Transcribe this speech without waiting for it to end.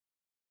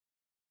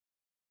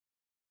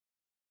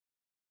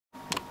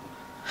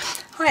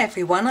Hi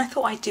everyone, I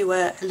thought I'd do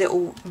a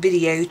little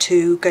video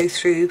to go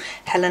through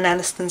Helen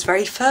Elliston's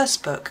very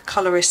first book,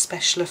 Colourist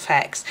Special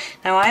Effects.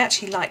 Now I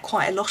actually like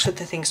quite a lot of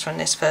the things from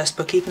this first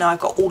book, even though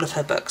I've got all of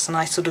her books and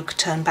I sort of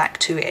turn back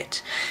to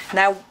it.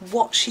 Now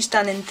what she's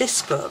done in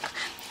this book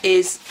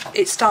is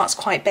it starts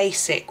quite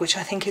basic, which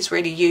I think is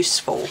really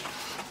useful.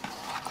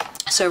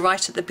 So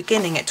right at the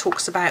beginning it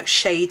talks about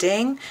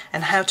shading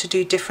and how to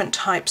do different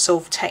types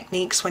of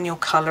techniques when you're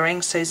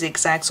colouring, so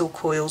zigzags or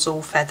coils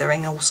or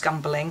feathering or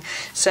scumbling.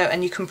 So,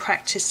 and you can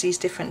practice these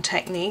different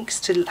techniques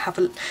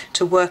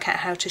to work out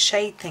how to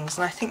shade things,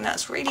 and I think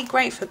that's really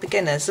great for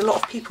beginners. A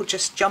lot of people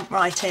just jump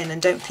right in and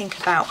don't think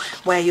about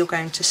where you're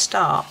going to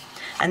start.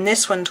 And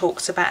this one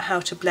talks about how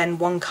to blend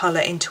one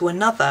colour into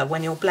another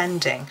when you're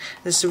blending.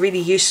 This is really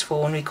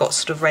useful when we've got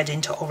sort of red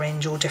into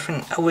orange or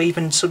different, or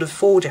even sort of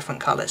 4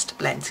 different colours to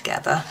blend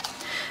together.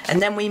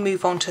 And then we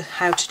move on to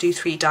how to do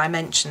 3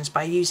 dimensions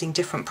by using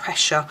different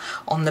pressure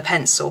on the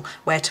pencil,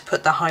 where to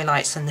put the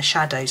highlights and the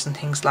shadows and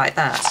things like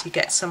that. So you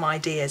get some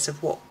ideas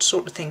of what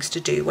sort of things to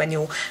do when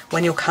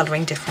you're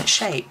colouring different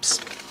shapes.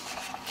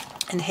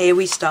 And here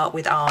we start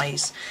with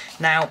eyes.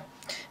 Now,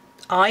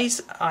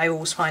 eyes I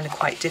always find are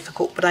quite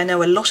difficult, but I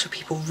know a lot of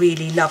people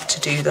really love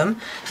to do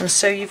them, and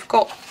so you've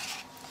got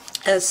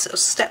a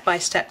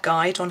step-by-step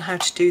guide on how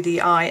to do the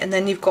eye, and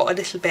then you've got a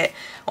little bit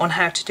on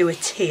how to do a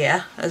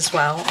tear as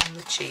well on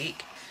the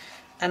cheek,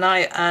 and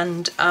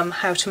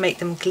how to make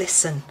them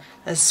glisten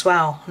as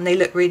well, and they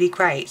look really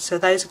great, so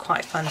those are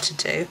quite fun to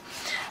do.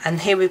 And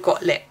here we've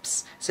got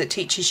lips, so it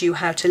teaches you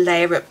how to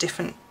layer up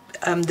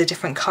the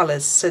different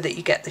colours so that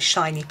you get the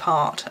shiny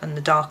part and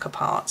the darker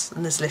parts,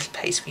 and there's a little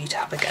place for you to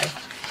have a go.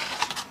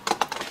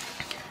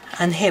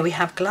 And here we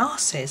have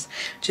glasses,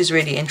 which is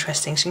really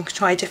interesting, so you can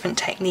try different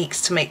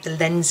techniques to make the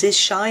lenses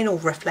shine or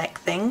reflect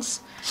things.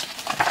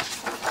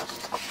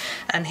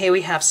 And here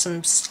we have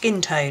some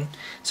skin tone,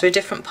 so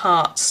different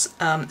parts,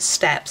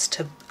 steps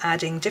to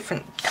adding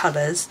different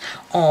colours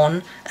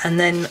on, and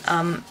then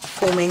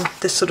forming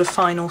the sort of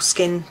final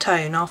skin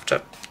tone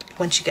after,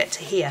 once you get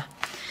to here.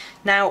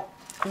 Now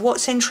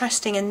what's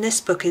interesting in this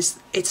book is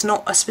it's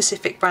not a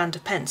specific brand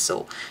of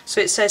pencil, so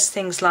it says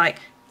things like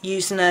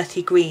use an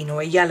earthy green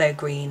or a yellow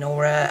green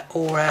or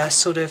a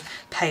sort of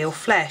pale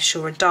flesh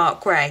or a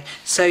dark grey,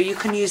 so you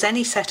can use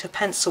any set of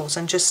pencils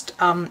and just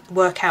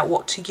work out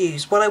what to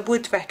use. What I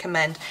would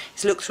recommend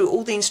is look through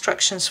all the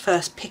instructions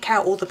first, pick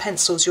out all the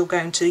pencils you're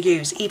going to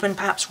use, even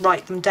perhaps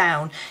write them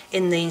down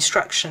in the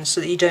instructions so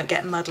that you don't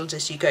get muddled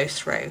as you go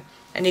through,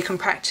 and you can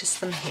practice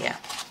them here.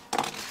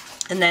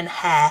 And then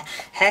hair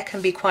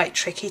can be quite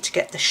tricky to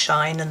get the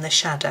shine and the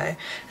shadow,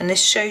 and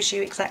this shows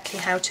you exactly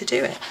how to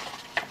do it.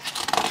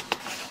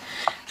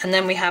 And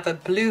then we have a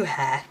blue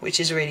hair, which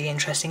is really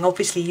interesting.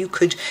 Obviously you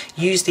could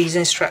use these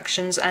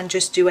instructions and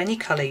just do any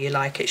colour you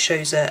like. It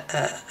shows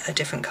a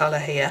different colour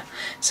here,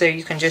 so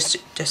you can just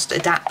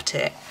adapt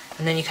it,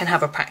 and then you can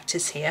have a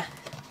practice here.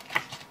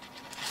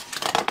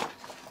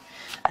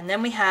 And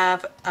then we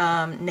have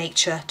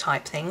nature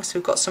type things. So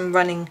we've got some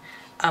running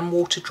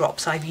water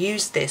drops. I've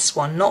used this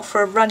one not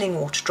for a running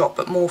water drop,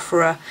 but more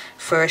for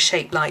a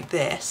shape like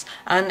this,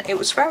 and it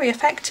was very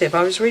effective.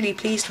 I was really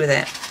pleased with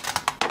it.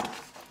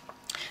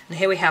 And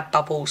here we have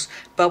bubbles.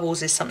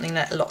 Bubbles is something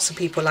that lots of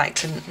people like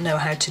to know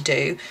how to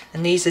do,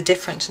 and these are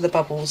different to the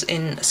bubbles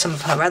in some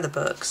of her other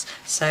books,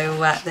 so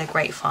they're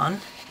great fun.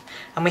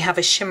 And we have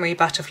a shimmery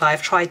butterfly.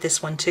 I've tried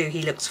this one too.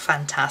 He looks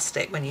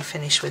fantastic when you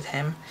finish with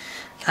him.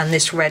 And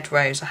this red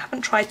rose, I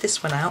haven't tried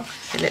this one out.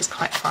 It looks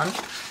quite fun.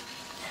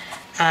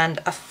 And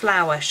a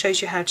flower,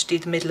 shows you how to do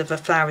the middle of a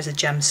flower as a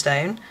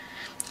gemstone,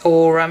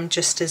 or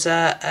just as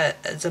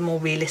a more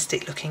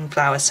realistic looking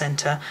flower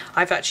centre.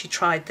 I've actually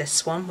tried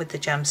this one with the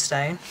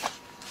gemstone.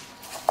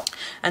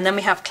 And then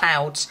we have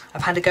clouds.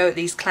 I've had a go at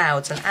these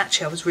clouds, and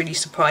actually I was really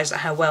surprised at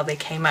how well they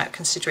came out,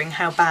 considering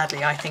how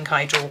badly I think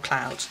I draw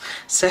clouds,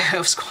 so it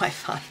was quite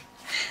fun.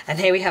 And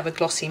here we have a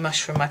glossy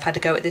mushroom. I've had a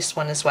go at this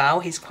one as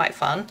well. He's quite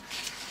fun.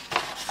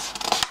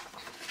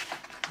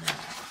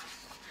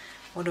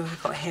 What have we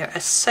got here? A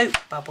soap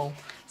bubble.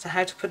 So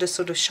how to put a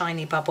sort of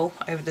shiny bubble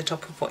over the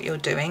top of what you're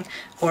doing,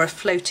 or a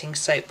floating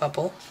soap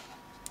bubble.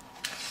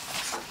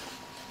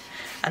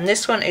 And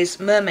this one is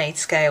mermaid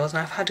scales, and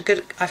I've had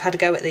a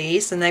go at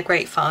these, and they're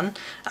great fun.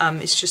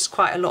 It's just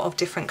quite a lot of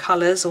different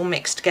colours all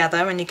mixed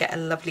together, and you get a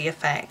lovely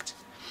effect.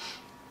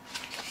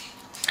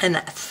 And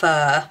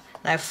fur.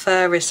 Now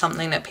fur is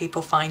something that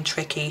people find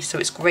tricky, so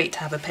it's great to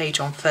have a page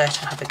on fur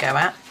to have a go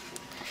at.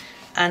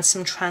 And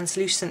some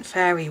translucent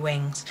fairy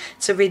wings.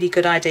 It's a really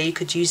good idea. You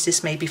could use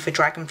this maybe for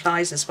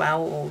dragonflies as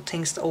well, or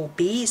things, or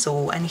bees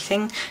or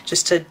anything,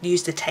 just to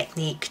use the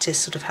technique to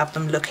sort of have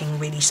them looking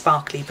really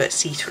sparkly but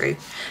see-through.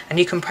 And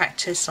you can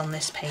practice on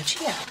this page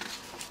here.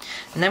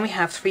 And then we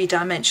have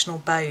 3-dimensional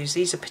bows.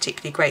 These are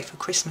particularly great for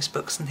Christmas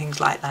books and things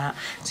like that,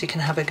 so you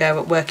can have a go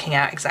at working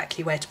out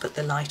exactly where to put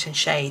the light and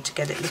shade to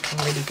get it looking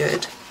really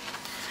good.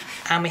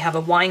 And we have a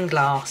wine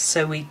glass,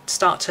 so we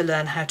start to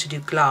learn how to do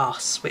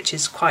glass, which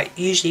is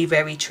usually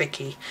very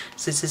tricky,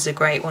 so this is a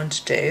great one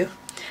to do.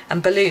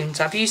 And balloons,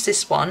 I've used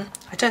this one.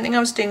 I don't think I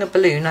was doing a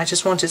balloon, I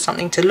just wanted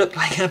something to look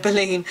like a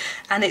balloon,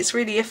 and it's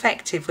really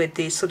effective with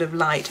the sort of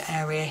light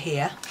area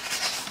here.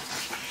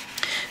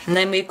 And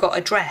then we've got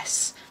a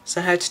dress,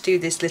 so how to do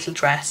this little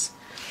dress.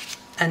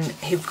 And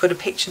here we've got a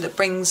picture that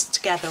brings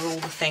together all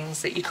the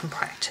things that you can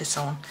practice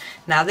on.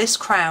 Now this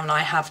crown I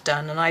have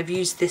done, and I've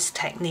used this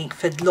technique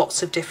for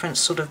lots of different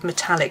sort of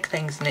metallic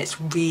things, and it's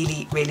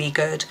really, really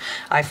good.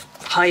 I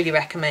highly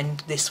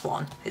recommend this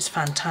one. It's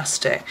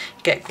fantastic.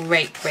 You get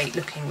great, great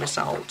looking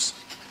results.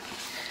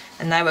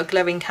 And now a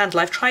glowing candle.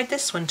 I've tried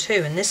this one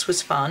too, and this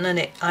was fun,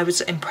 and I was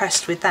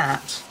impressed with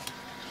that.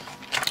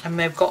 And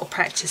we've got a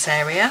practice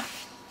area.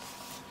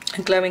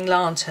 A glowing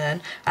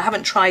lantern. I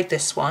haven't tried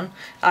this one.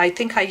 I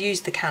think I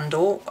used the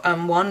candle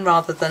one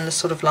rather than the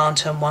sort of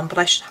lantern one, but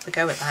I should have a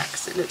go at that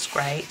because it looks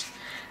great.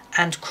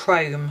 And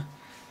chrome.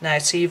 Now,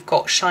 so you've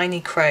got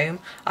shiny chrome.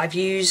 I've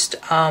used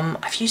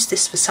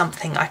this for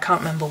something, I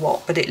can't remember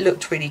what, but it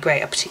looked really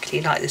great. I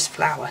particularly like this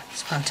flower.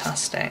 It's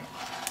fantastic.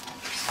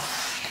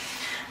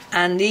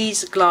 And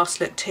these glass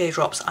look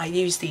teardrops, I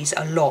use these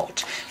a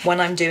lot when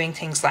I'm doing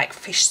things like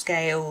fish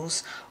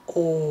scales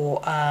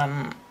or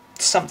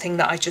something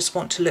that I just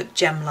want to look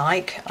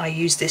gem-like. I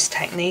use this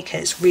technique.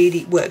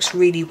 Works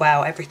really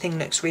well. Everything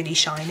looks really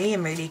shiny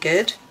and really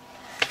good.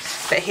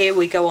 But here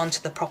we go on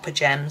to the proper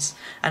gems,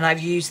 and I've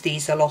used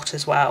these a lot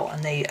as well,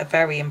 and they are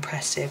very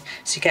impressive.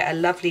 So you get a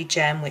lovely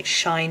gem which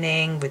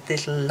shining with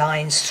little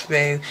lines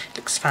through.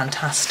 Looks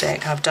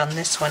fantastic. I've done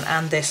this one,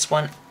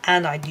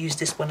 and I'd use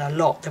this one a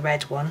lot, the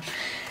red one.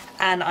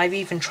 And I've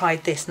even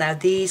tried this. Now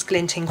these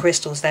glinting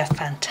crystals, they're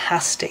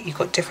fantastic. You've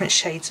got different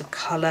shades of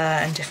colour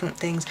and different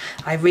things.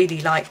 I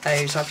really like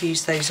those. I've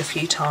used those a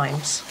few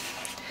times.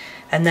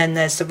 And then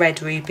there's the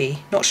red ruby.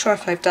 Not sure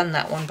if I've done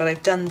that one, but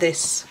I've done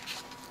this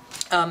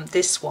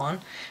this one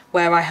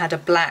where I had a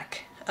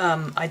black,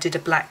 I did a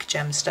black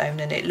gemstone,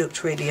 and it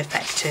looked really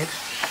effective.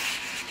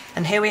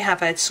 And here we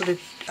have a sort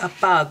of a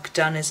bug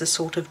done as a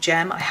sort of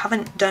gem. I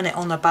haven't done it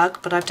on a bug,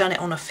 but I've done it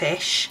on a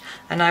fish,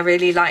 and I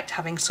really liked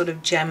having sort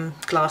of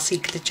glassy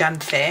gem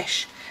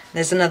fish.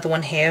 There's another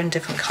one here in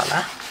different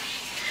colour,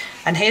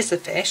 and here's the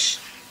fish.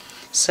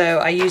 So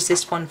I use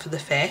this one for the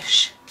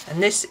fish,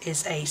 and this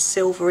is a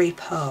silvery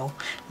pearl.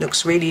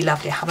 Looks really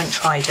lovely. I haven't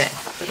tried it,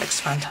 but it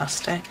looks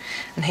fantastic.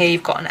 And here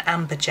you've got an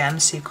amber gem,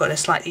 so you've got a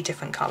slightly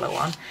different colour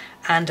one,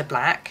 and a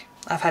black.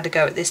 I've had a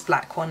go at this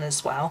black one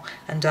as well,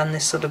 and done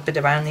this sort of bit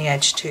around the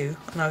edge too,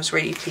 and I was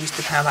really pleased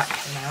with how that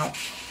came out.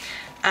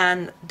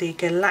 And the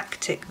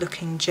galactic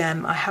looking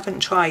gem, I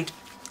haven't tried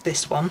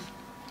this one,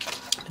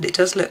 but it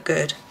does look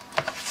good.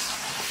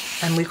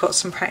 And we've got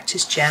some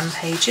practice gem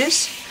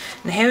pages,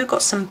 and here we've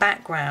got some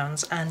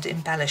backgrounds and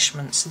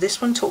embellishments. So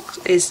this one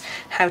is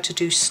how to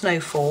do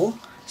snowfall,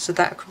 so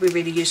that could be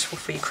really useful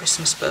for your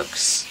Christmas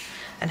books.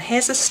 And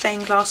here's a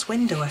stained glass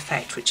window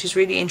effect, which is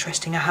really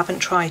interesting. I haven't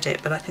tried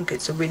it, but I think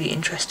it's a really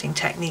interesting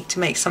technique to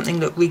make something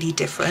look really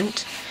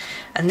different.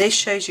 And this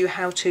shows you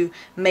how to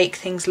make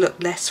things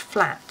look less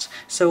flat.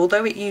 So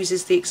although it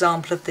uses the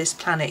example of this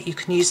planet, you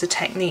can use the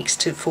techniques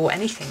for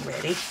anything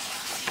really.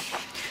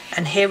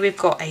 And here we've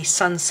got a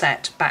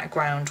sunset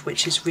background,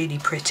 which is really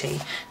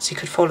pretty. So you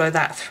could follow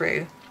that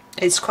through.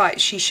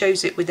 She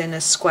shows it within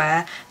a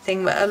square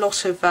thing, but a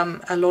lot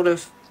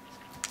of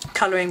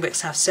colouring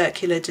books have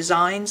circular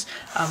designs,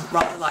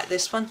 rather like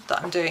this one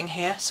that I'm doing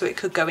here, so it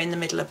could go in the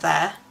middle of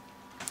there.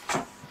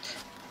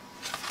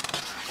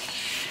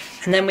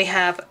 And then we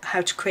have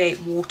how to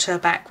create water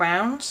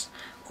backgrounds,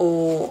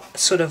 or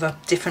sort of a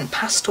different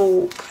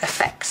pastel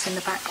effects in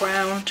the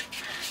background.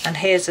 And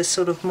here's a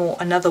sort of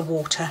another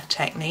water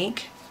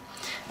technique.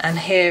 And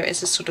here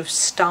is a sort of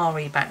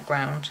starry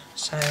background,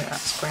 so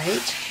that's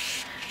great.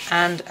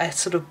 And a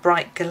sort of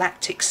bright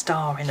galactic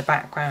star in the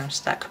background,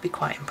 so that could be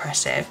quite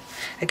impressive.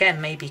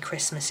 Again, maybe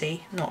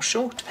Christmassy, not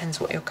sure,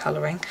 depends what you're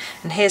colouring.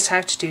 And here's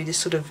how to do this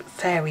sort of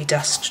fairy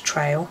dust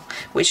trail,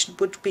 which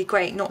would be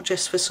great not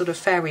just for sort of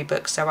fairy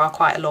books, there are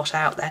quite a lot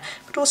out there,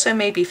 but also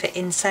maybe for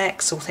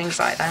insects or things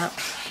like that.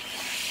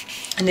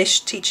 And this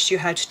teaches you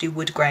how to do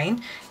wood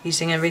grain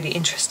using a really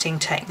interesting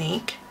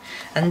technique.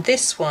 And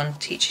this one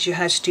teaches you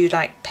how to do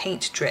like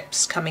paint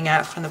drips coming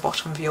out from the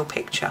bottom of your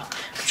picture,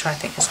 which I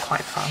think is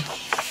quite fun.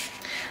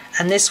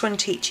 And this one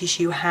teaches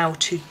you how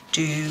to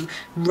do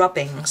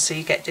rubbing, so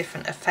you get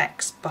different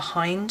effects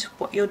behind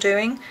what you're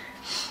doing,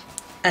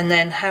 and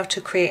then how to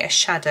create a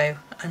shadow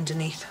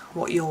underneath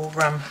what you're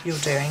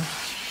doing.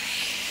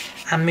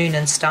 And moon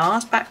and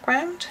stars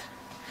background,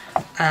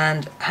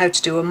 and how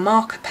to do a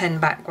marker pen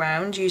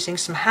background using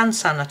some hand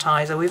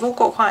sanitizer. We've all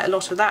got quite a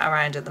lot of that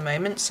around at the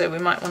moment, so we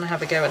might want to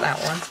have a go at that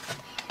one.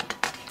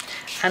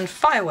 And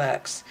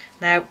fireworks.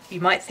 Now you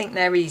might think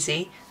they're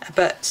easy,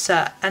 but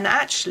and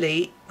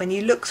actually when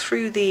you look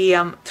through the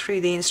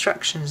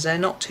instructions, they're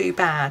not too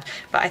bad,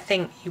 but I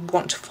think you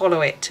want to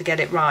follow it to get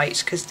it right,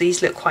 because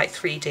these look quite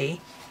 3D.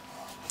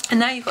 And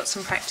now you've got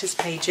some practice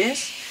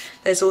pages.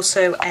 There's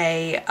also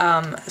a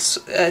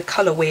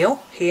colour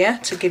wheel here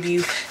to give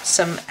you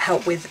some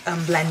help with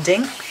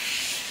blending,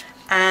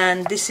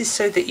 and this is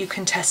so that you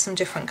can test some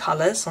different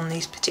colours on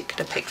these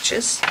particular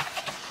pictures.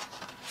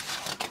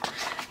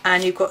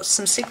 and you've got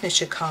some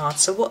signature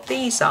cards. So what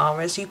these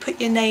are is you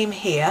put your name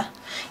here,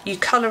 you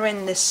colour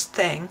in this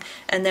thing,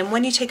 and then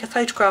when you take a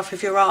photograph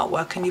of your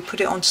artwork and you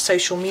put it onto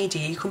social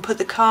media, you can put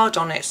the card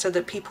on it so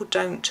that people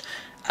don't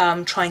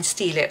try and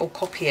steal it or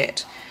copy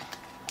it.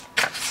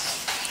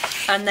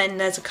 And then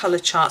there's a colour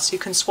chart, so you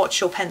can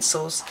swatch your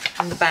pencils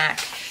in the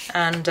back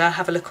and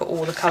have a look at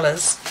all the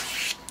colours.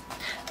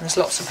 And there's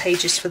lots of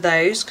pages for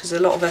those, because a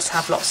lot of us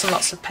have lots and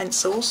lots of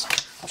pencils.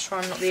 I'm sure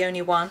I'm not the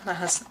only one that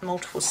has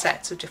multiple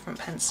sets of different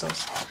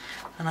pencils.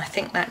 And I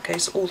think that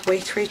goes all the way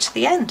through to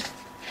the end.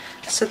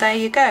 So there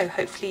you go.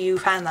 Hopefully you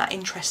found that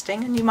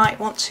interesting, and you might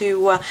want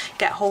to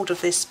get hold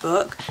of this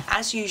book.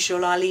 As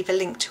usual, I'll leave a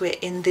link to it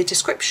in the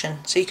description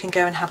so you can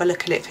go and have a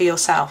look at it for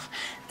yourself.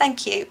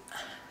 Thank you.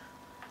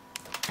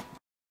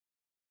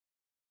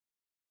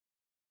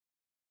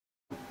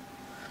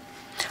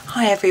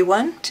 Hi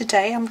everyone,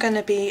 today I'm going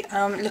to be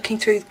looking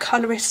through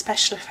Colourist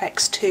Special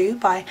Effects 2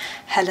 by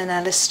Helen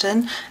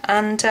Elliston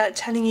and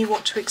telling you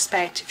what to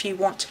expect if you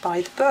want to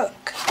buy the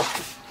book.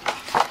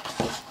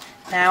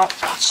 Now,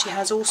 she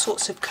has all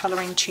sorts of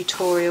colouring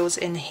tutorials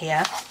in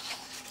here.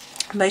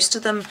 Most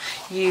of them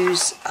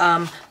use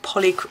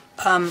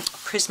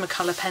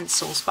Prismacolor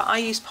pencils, but I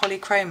use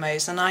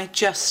polychromos, and I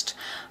just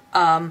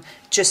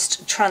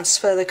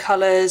transfer the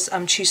colours,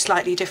 choose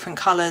slightly different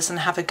colours and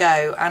have a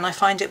go, and I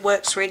find it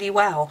works really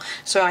well.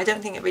 So I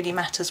don't think it really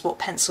matters what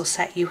pencil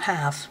set you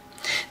have.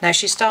 Now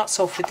she starts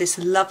off with this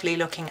lovely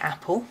looking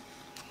apple,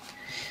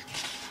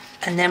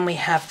 and then we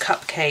have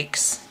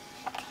cupcakes.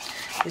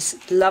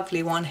 This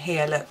lovely one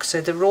here, look, so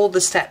there are all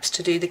the steps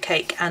to do the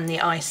cake and the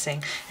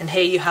icing, and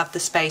here you have the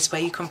space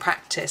where you can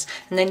practice,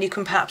 and then you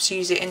can perhaps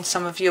use it in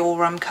some of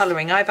your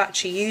colouring. I've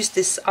actually used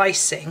this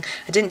icing,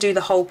 I didn't do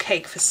the whole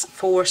cake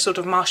for a sort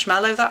of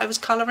marshmallow that I was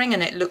colouring,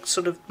 and it looked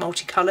sort of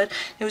multicoloured.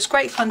 It was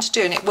great fun to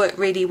do and it worked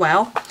really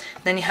well.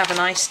 Then you have an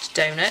iced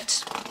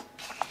donut,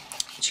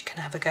 which you can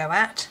have a go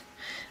at.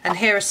 And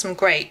here are some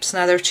grapes.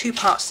 Now there are two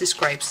parts to this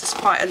grapes. It's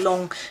quite a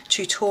long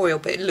tutorial,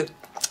 but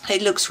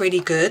it looks really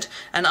good,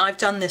 and I've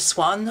done this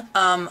one.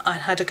 I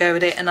had a go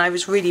at it and I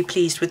was really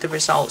pleased with the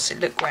results. It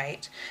looked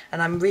great,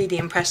 and I'm really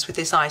impressed with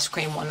this ice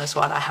cream one as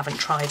well. I haven't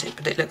tried it,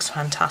 but it looks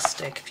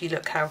fantastic. If you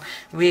look how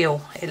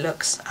real it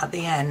looks at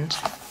the end.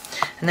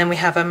 And then we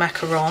have a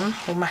macaron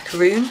or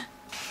macaroon,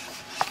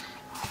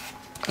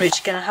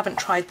 which again I haven't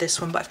tried this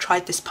one, but I've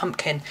tried this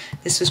pumpkin.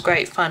 This was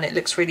great fun. It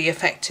looks really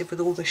effective with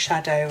all the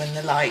shadow and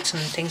the light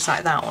and things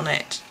like that on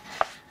it.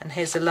 And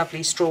here's a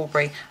lovely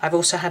strawberry. I've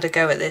also had a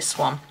go at this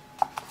one.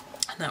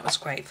 That was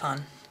great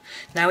fun.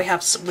 Now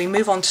we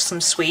move on to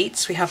some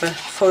sweets. We have a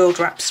foiled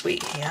wrap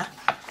sweet here,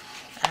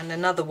 and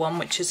another one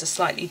which is a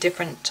slightly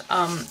different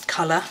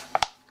colour.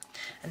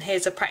 And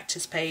here's a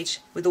practice page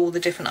with all the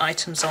different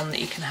items on that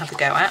you can have a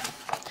go at.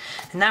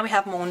 And now we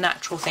have more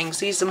natural things.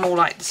 These are more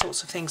like the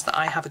sorts of things that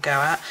I have a go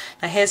at.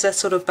 Now here's a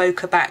sort of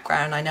bokeh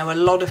background. I know a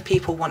lot of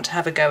people want to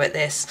have a go at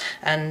this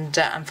and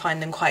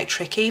find them quite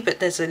tricky,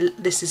 but this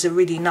is a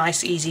really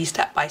nice, easy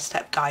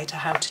step-by-step guide to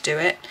how to do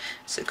it.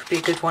 So it could be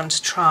a good one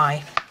to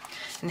try.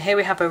 And here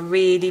we have a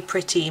really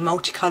pretty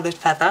multicoloured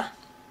feather,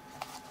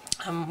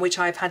 which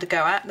I've had a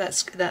go at.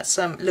 That's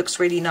looks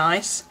really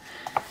nice.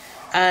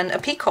 And a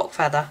peacock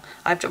feather.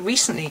 I've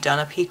recently done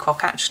a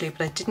peacock actually,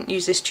 but I didn't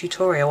use this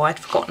tutorial. I'd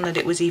forgotten that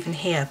it was even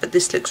here, but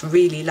this looks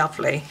really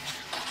lovely.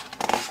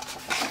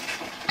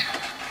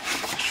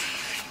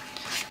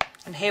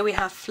 And here we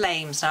have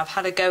flames. Now I've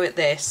had a go at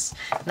this.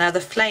 Now the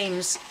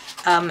flames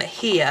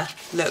here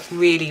look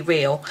really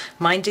real.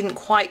 Mine didn't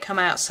quite come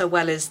out so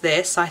well as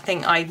this. I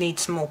think I need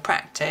some more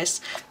practice,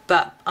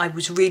 but I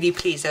was really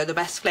pleased. They were the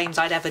best flames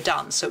I'd ever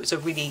done, so it was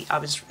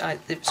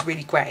it was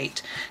really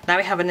great. Now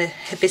we have a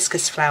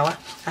hibiscus flower.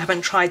 I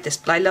haven't tried this,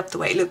 but I love the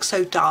way it looks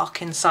so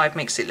dark inside,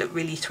 makes it look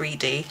really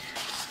 3D.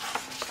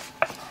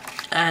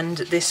 And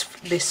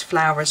this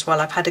flower as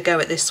well, I've had a go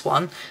at this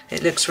one.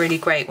 It looks really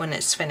great when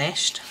it's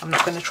finished. I'm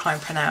not going to try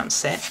and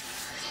pronounce it.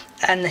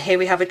 And here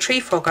we have a tree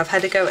frog. I've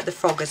had a go at the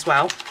frog as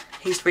well.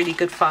 He's really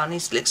good fun.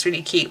 He looks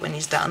really cute when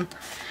he's done.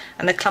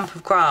 And a clump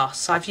of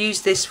grass. I've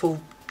used this for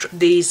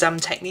these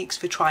techniques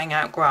for trying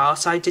out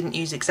grass. I didn't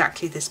use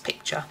exactly this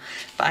picture,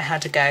 but I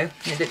had a go.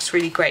 And it looks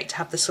really great to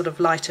have the sort of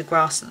lighter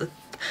grass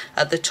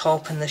at the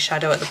top and the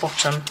shadow at the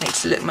bottom.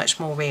 Makes it look much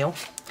more real.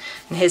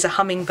 And here's a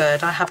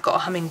hummingbird. I have got a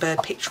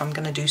hummingbird picture I'm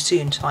going to do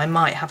soon, so I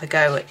might have a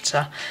go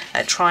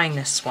at trying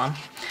this one.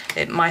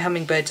 My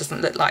hummingbird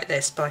doesn't look like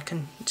this, but I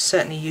can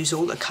certainly use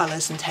all the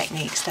colours and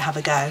techniques to have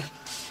a go.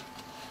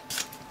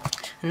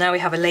 And now we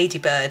have a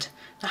ladybird.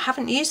 I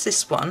haven't used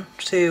this one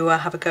to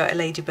have a go at a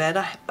ladybird.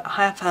 I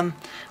have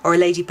or a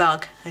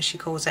ladybug as she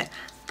calls it,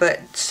 but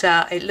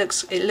it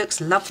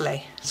looks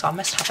lovely, so I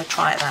must have a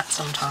try at that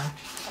sometime.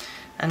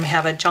 And we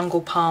have a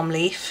jungle palm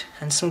leaf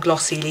and some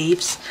glossy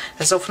leaves.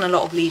 There's often a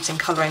lot of leaves in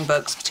colouring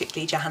books,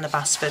 particularly Johanna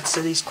Basford,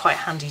 so these are quite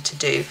handy to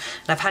do.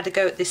 And I've had a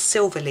go at this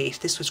silver leaf.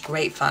 This was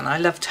great fun. I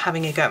loved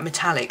having a go at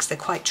metallics. They're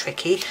quite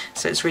tricky,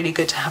 so it's really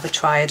good to have a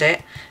try at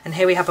it. And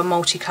here we have a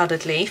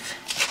multicoloured leaf.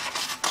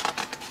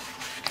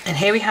 And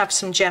here we have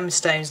some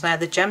gemstones. Now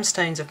the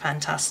gemstones are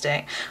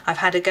fantastic. I've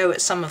had a go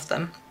at some of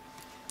them.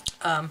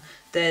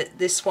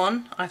 This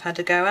one I've had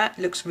a go at.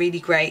 It looks really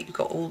great. You've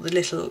got all the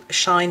little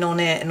shine on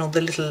it and all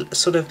the little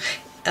sort of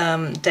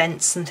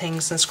dents and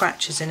things and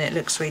scratches in it. It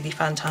looks really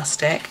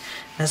fantastic.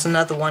 There's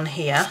another one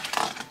here.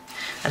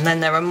 And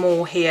then there are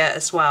more here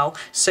as well,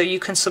 so you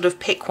can sort of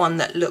pick one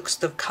that looks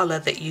the colour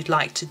that you'd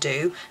like to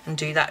do and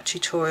do that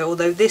tutorial,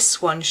 although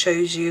this one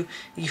shows you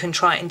can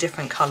try it in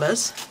different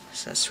colours,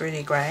 so that's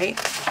really great.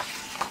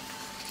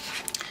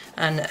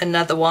 And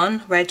another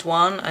one, red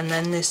one, and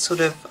then this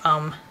sort of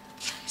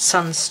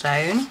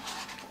sunstone.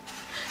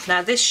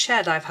 Now this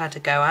shed I've had a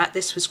go at.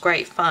 This was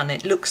great fun.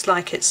 It looks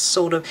like it's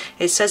sort of,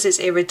 it says it's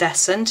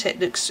iridescent. It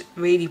looks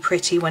really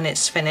pretty when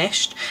it's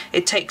finished.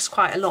 It takes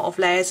quite a lot of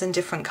layers in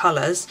different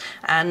colours,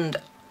 and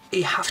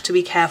you have to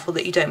be careful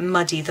that you don't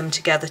muddy them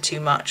together too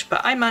much,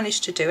 but I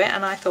managed to do it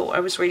and I thought I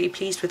was really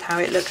pleased with how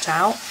it looked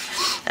out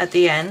at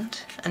the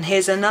end. And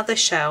here's another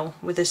shell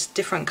with this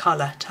different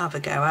colour to have a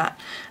go at,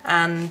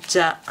 and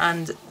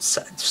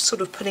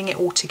sort of putting it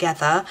all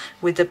together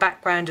with the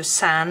background of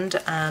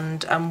sand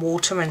and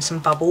water and some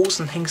bubbles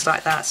and things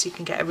like that, so you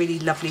can get a really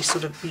lovely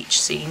sort of beach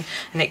scene,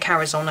 and it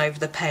carries on over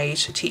the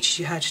page. It teaches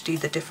you how to do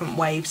the different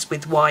waves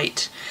with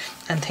white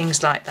and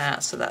things like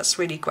that, so that's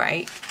really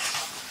great.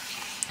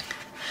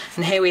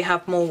 And here we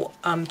have more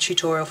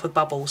tutorial for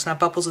bubbles. Now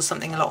bubbles are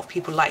something a lot of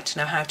people like to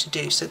know how to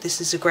do, so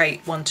this is a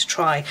great one to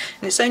try.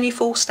 And it's only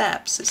 4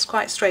 steps, it's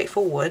quite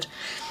straightforward.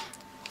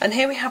 And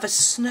here we have a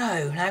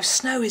snow. Now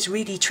snow is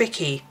really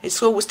tricky.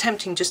 It's always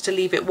tempting just to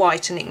leave it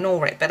white and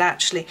ignore it, but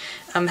actually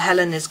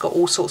Helen has got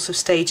all sorts of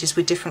stages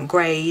with different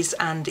greys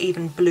and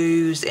even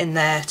blues in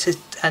there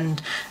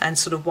and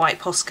sort of white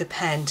Posca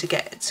pen to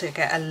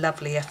get a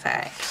lovely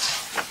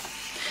effect.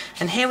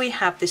 And here we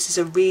have, this is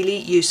a really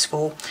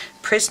useful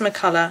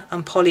Prismacolor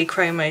and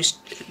Polychromos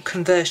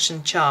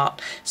conversion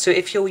chart. So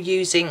if you're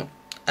using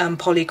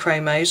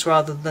Polychromos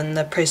rather than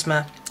the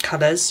Prisma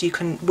colours, you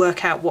can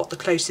work out what the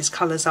closest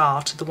colours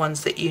are to the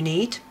ones that you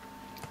need.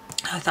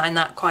 I find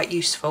that quite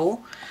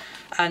useful.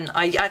 And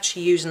I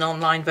actually use an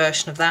online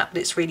version of that,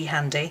 but it's really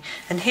handy.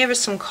 And here are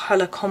some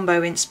colour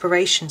combo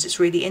inspirations. It's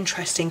really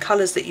interesting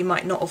colours that you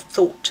might not have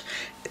thought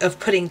of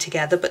putting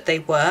together, but they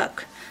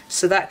work.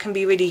 So that can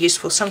be really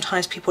useful.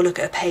 Sometimes people look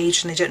at a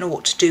page and they don't know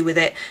what to do with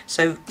it,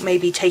 so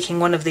maybe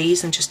taking one of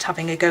these and just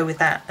having a go with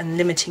that and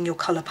limiting your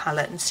colour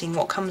palette and seeing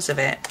what comes of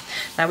it.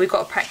 Now we've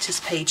got a practice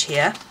page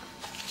here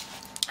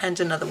and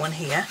another one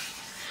here,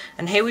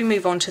 and here we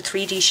move on to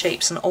 3D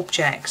shapes and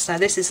objects. Now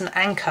this is an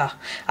anchor.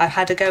 I've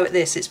had a go at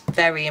this. It's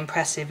very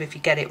impressive if you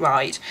get it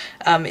right.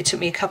 It took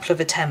me a couple of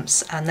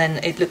attempts and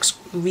then it looks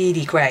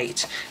really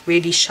great,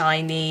 really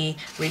shiny,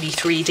 really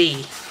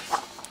 3D.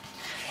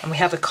 And we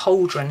have a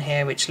cauldron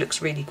here which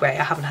looks really great.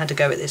 I haven't had a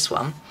go at this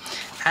one.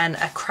 And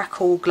a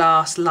crackle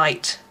glass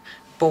light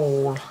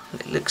ball.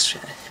 It looks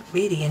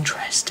really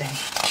interesting.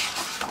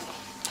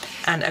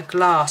 And a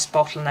glass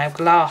bottle. Now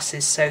glass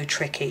is so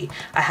tricky.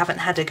 I haven't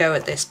had a go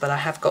at this, but I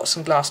have got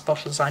some glass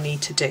bottles I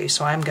need to do,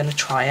 so I'm going to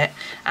try it.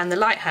 And the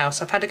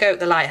lighthouse. I've had a go at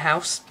the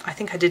lighthouse. I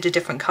think I did a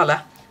different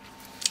colour,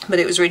 but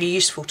it was really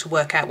useful to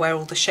work out where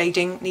all the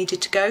shading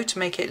needed to go to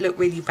make it look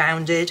really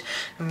rounded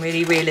and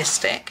really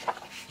realistic.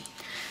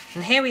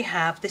 And here we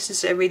have, this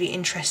is a really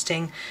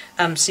interesting,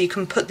 so you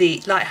can put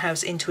the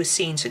lighthouse into a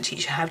scene, so it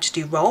teaches you how to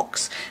do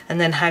rocks and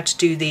then how to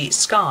do the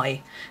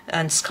sky,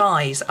 and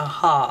skies are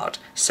hard,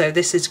 so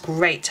this is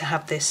great to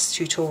have this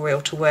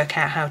tutorial to work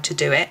out how to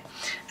do it.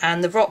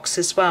 And the rocks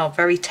as well,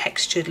 very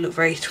textured, look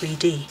very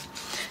 3D.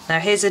 Now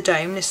here's a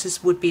dome.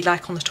 This would be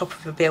like on the top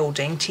of a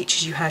building,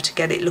 teaches you how to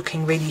get it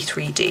looking really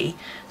 3D,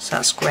 so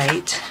that's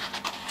great.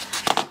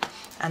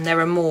 And there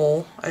are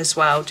more as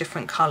well,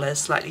 different colours,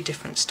 slightly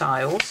different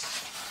styles.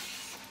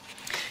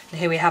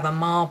 Here we have a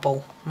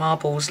marble.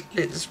 Marbles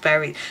looks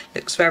very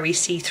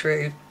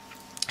see-through.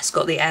 It's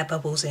got the air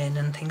bubbles in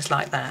and things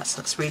like that,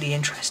 so that's a really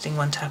interesting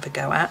one to have a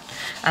go at.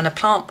 And a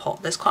plant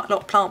pot. There's quite a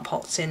lot of plant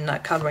pots in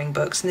colouring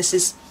books, and this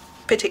is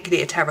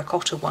particularly a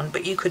terracotta one,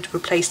 but you could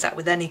replace that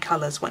with any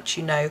colours once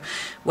you know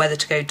whether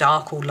to go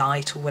dark or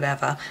light or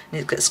whatever.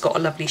 And it's got a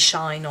lovely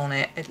shine on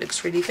it. It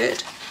looks really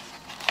good.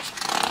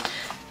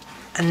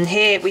 And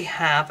here we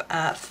have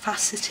a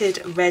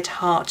faceted red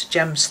heart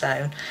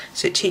gemstone,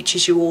 so it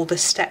teaches you all the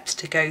steps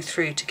to go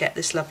through to get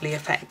this lovely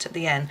effect at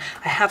the end.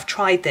 I have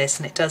tried this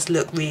and it does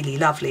look really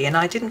lovely, and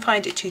I didn't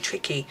find it too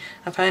tricky.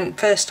 I found it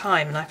first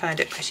time and I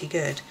found it pretty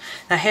good.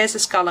 Now here's a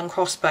skull and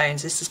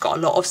crossbones. This has got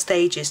a lot of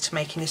stages to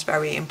making this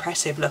very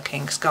impressive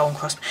looking skull and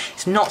crossbones.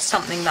 It's not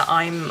something that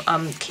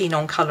I'm keen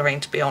on colouring,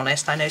 to be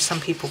honest. I know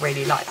some people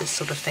really like this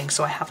sort of thing,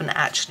 so I haven't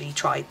actually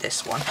tried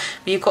this one.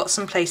 But you've got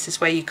some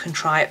places where you can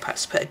try it,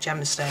 perhaps put a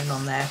gemstone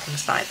on there,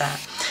 things like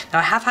that. Now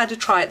I have had a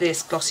try at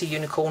this glossy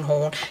unicorn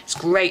horn. It's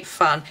great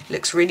fun. It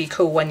looks really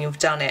cool when you've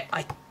done it.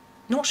 I'm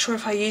not sure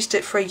if I used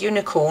it for a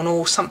unicorn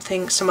or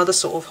something, some other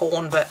sort of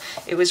horn, but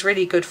it was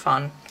really good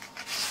fun.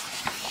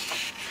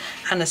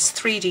 And a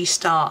 3D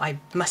star. I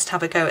must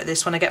have a go at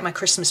this when I get my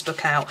Christmas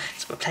book out.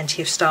 It's got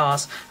plenty of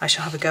stars. I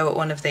shall have a go at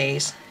one of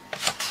these.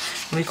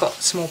 And we've got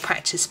some more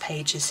practice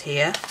pages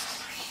here.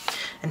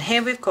 And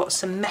here we've got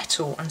some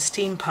metal and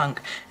steampunk.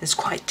 It's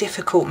quite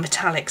difficult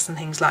metallics and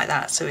things like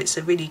that, so it's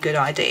a really good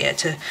idea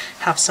to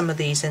have some of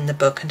these in the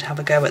book and to have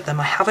a go at them.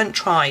 I haven't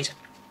tried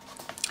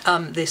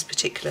this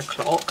particular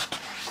clock,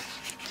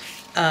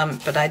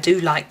 but I do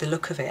like the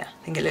look of it.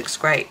 I think it looks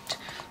great.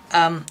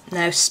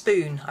 Now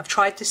spoon, I've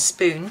tried this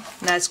spoon.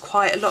 There's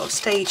quite a lot of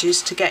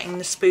stages to getting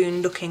the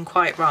spoon looking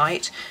quite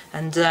right,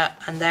 and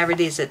there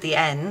it is at the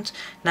end.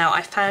 Now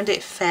I found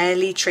it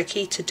fairly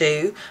tricky to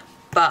do,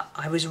 but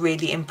I was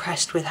really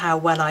impressed with how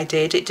well I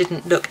did. It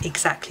didn't look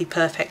exactly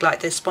perfect like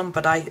this one,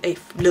 but it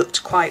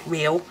looked quite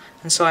real,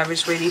 and so I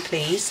was really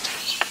pleased.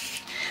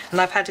 And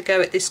I've had to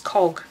go at this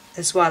cog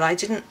as well. I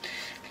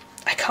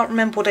can't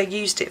remember what I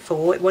used it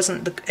for. It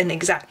wasn't an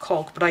exact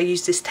cog, but I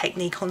used this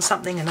technique on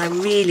something and I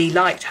really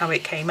liked how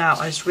it came out.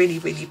 I was really,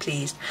 really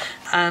pleased.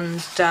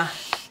 And I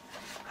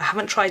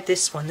haven't tried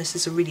this one. This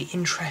is a really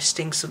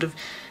interesting sort of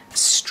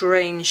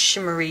strange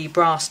shimmery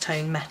brass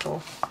tone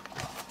metal.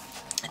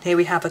 And here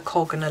we have a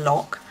cog and a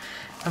lock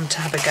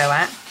to have a go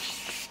at.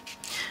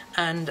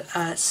 And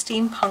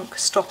steampunk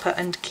stopper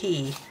and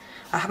key.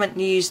 I haven't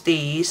used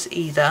these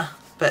either,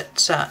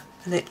 but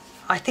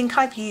I think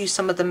I've used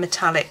some of the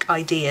metallic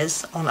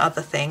ideas on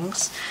other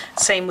things.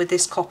 Same with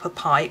this copper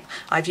pipe.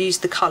 I've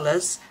used the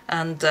colours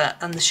and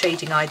the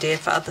shading idea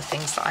for other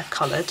things that I've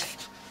coloured.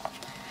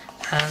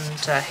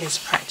 And here's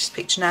a practice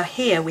picture. Now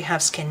here we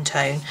have skin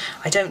tone.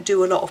 I don't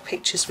do a lot of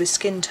pictures with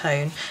skin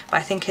tone, but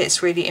I think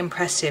it's really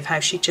impressive how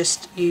she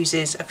just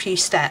uses a few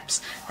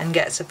steps and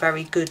gets a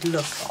very good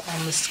look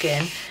on the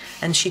skin.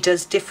 And she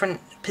does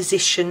different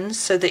positions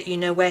so that you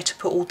know where to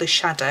put all the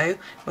shadow,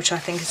 which I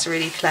think is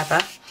really clever.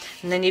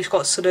 And then you've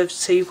got so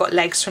you've got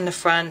legs from the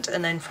front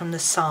and then from the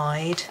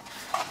side.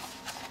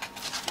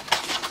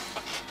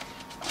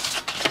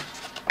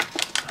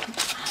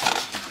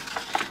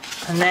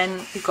 And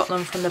then you've got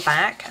them from the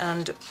back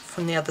and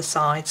from the other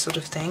side, sort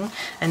of thing,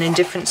 and in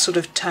different sort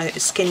of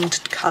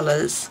skinned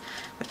colours,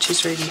 which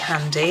is really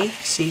handy.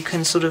 So you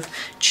can sort of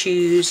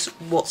choose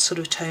what sort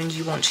of tones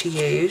you want to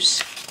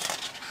use.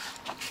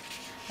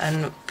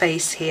 And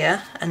face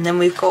here, and then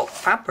we've got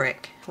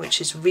fabric,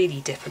 which is really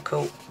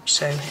difficult,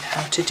 so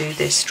how to do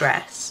this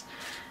dress.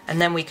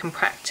 And then we can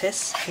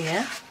practice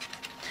here.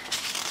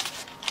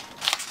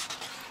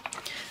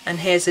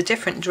 And here's a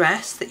different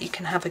dress that you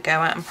can have a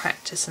go at and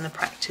practice, and a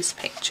practice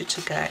picture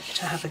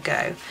to have a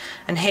go.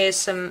 And here's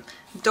some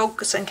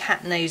dogs and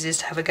cat noses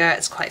to have a go at.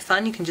 It's quite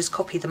fun. You can just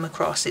copy them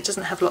across. It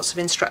doesn't have lots of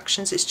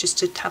instructions. It's just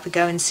to have a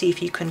go and see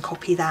if you can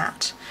copy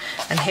that.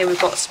 And here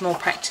we've got some more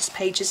practice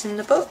pages in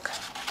the book.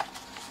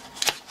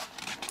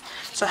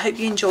 So I hope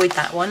you enjoyed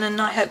that one, and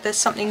I hope there's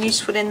something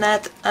useful in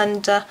there,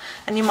 and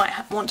you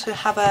might want to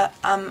have a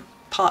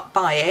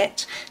buy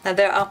it. Now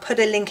I'll put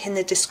a link in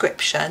the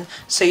description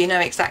so you know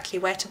exactly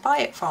where to buy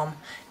it from.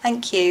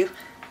 Thank you.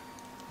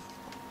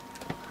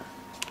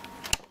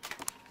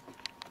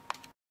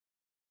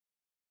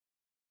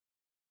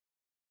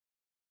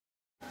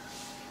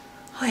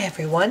 Hi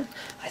everyone,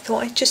 I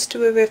thought I'd just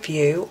do a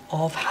review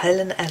of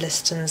Helen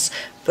Elliston's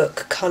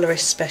book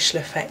Colourist Special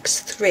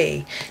Effects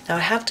 3. Now I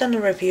have done a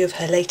review of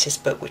her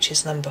latest book, which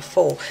is number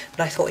 4,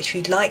 but I thought if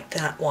you'd like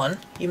that one,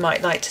 you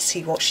might like to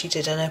see what she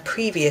did in her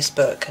previous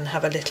book and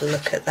have a little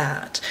look at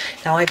that.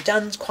 Now I've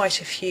done quite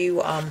a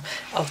few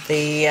of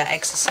the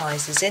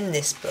exercises in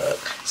this book,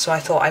 so I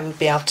thought I would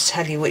be able to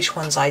tell you which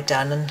ones I'd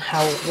done and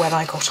how well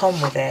I got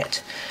on with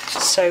it.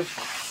 So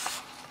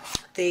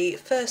the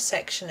first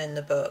section in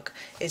the book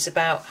is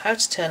about how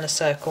to turn a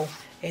circle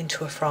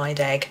into a fried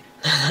egg.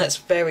 That's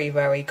very,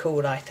 very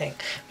cool, I think,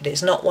 but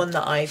it's not one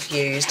that I've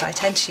used. I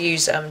tend to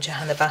use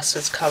Johanna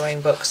Bastard's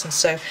colouring books, and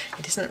so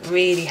it doesn't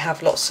really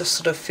have lots of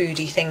sort of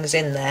foodie things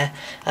in there.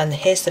 And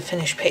here's the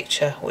finished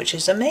picture, which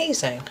is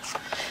amazing.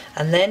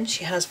 And then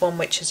she has one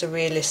which is a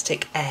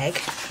realistic egg.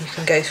 You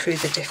can go through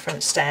the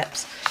different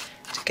steps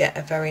to get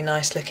a very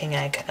nice looking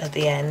egg at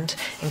the end,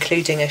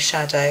 including a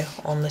shadow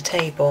on the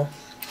table.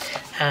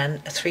 And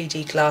a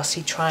 3D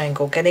glassy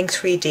triangle. Getting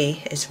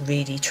 3D is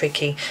really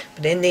tricky,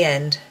 but in the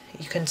end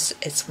you can,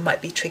 it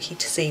might be tricky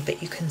to see,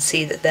 but you can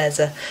see that there's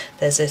a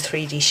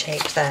 3D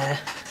shape there.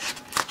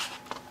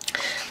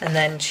 And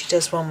then she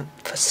does one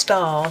for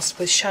stars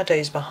with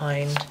shadows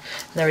behind.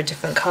 And there are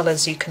different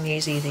colours you can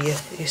use, either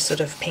your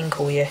sort of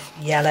pink or your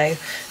yellow,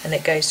 and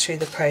it goes through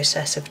the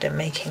process of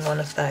making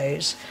one of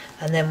those.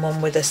 And then one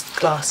with a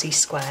glassy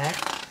square.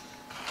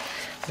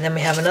 And then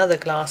we have another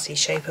glassy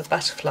shape of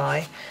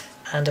butterfly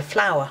and a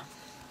flower.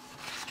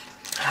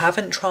 I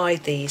haven't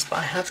tried these, but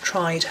I have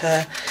tried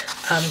her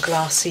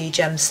glassy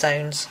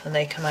gemstones, and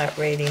they come out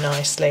really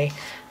nicely.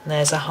 And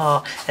there's a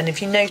heart, and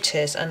if you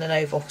notice, and an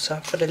oval, so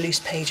I've got a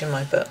loose page in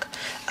my book,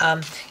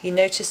 you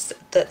notice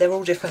that they're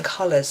all different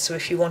colours, so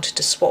if you wanted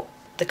to swap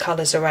the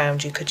colours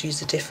around you could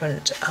use a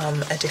different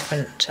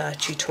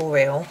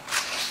tutorial.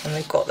 And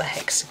we've got the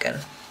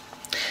hexagon.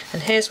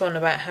 And here's one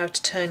about how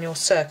to turn your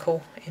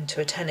circle into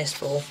a tennis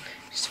ball.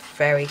 It's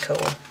very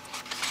cool.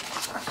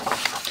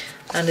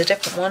 And a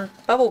different one,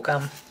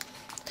 bubblegum.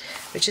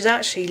 which is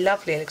actually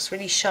lovely. It looks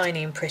really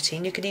shiny and pretty,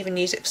 and you could even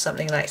use it for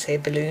something like, say, a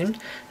balloon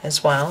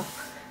as well.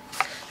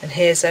 And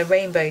here's a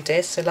rainbow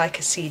disc, so like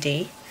a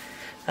CD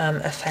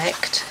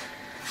effect.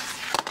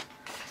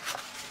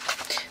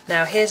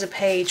 Now here's a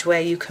page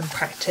where you can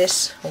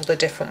practice all the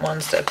different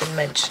ones that have been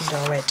mentioned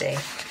already.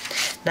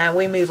 Now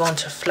we move on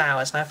to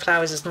flowers. Now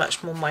flowers is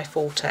much more my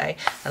forte,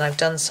 and I've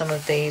done some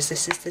of these.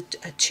 This is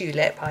a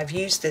tulip. I've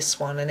used this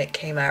one and it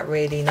came out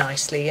really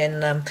nicely.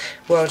 In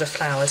World of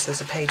Flowers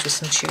there's a page with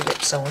some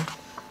tulips on.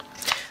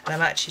 And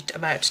I'm actually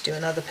about to do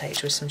another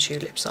page with some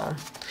tulips on.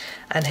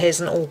 And here's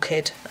an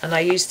orchid, and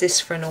I used this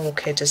for an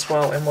orchid as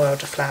well in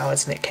World of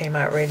Flowers, and it came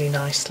out really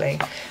nicely.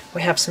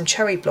 We have some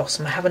cherry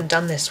blossom. I haven't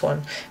done this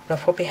one, but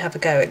I'll probably have a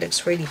go. It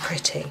looks really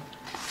pretty.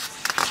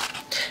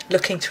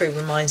 Looking through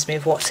reminds me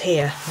of what's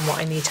here and what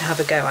I need to have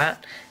a go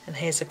at. And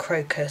here's a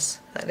crocus.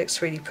 That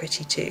looks really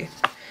pretty too.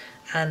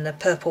 And the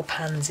purple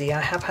pansy.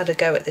 I have had a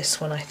go at this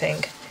one, I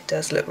think. It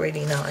does look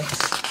really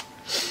nice.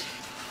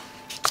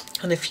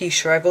 And the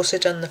fuchsia, I've also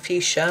done the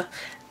fuchsia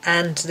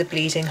and the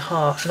bleeding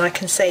heart, and I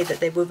can say that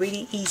they were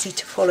really easy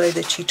to follow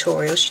the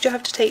tutorials. You do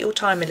have to take your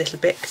time a little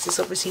bit because it's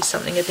obviously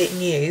something a bit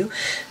new,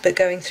 but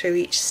going through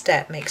each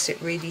step makes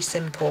it really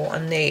simple,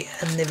 and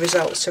the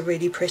results are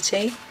really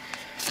pretty.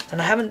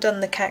 And I haven't done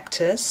the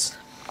cactus,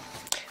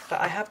 but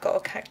I have got a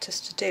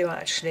cactus to do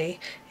actually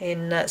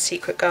in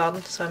Secret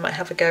Garden, so I might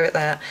have a go at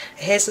that.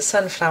 Here's the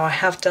sunflower. I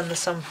have done the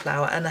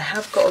sunflower, and I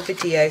have got a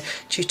video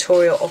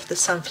tutorial of the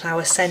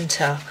sunflower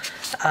centre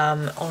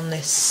on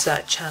this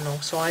channel,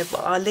 so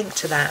I'll link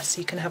to that so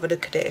you can have a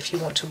look at it if you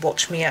want to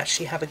watch me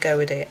actually have a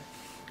go at it.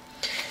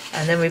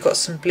 And then we've got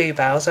some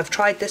bluebells. I've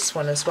tried this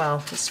one as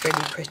well. It's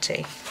really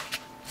pretty,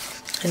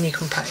 and you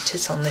can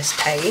practice on this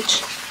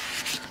page.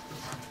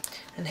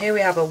 And here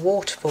we have a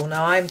waterfall.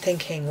 Now I'm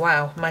thinking,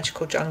 wow,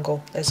 magical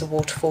jungle, there's a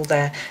waterfall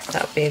there.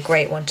 That would be a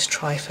great one to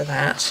try for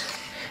that.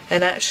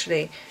 And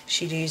actually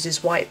she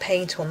uses white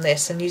paint on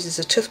this and uses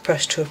a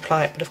toothbrush to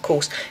apply it, but of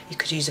course you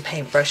could use a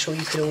paintbrush, or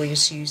you could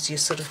always use your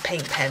sort of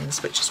paint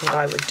pens, which is what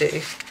I would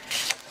do.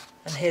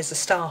 And here's a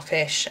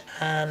starfish,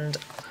 and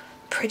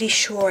pretty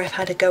sure I've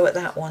had a go at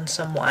that one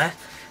somewhere.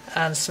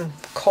 And some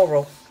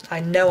coral.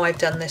 I know I've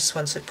done this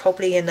one, so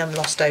probably in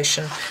Lost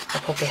Ocean I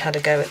probably had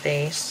a go at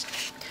these.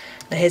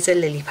 Now here's a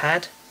lily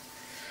pad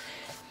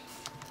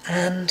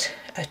and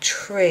a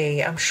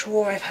tree. I'm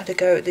sure I've had a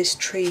go at this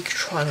tree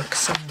trunk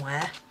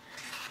somewhere,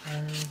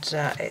 and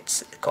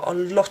it's got a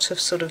lot of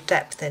sort of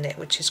depth in it,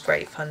 which is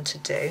great fun to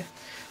do.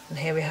 And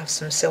here we have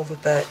some silver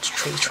birch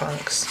tree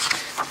trunks.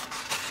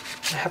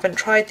 I haven't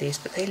tried these,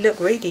 but they look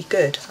really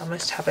good. I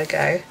must have a go.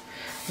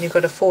 And you've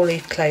got a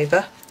 4-leaf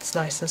clover. It's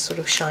nice and sort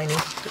of shiny.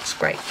 Looks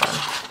great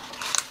fun.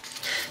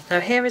 Now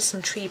here is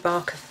some tree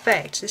bark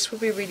effect. This would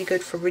be really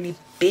good for a really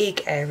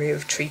big area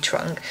of tree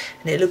trunk,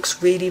 and it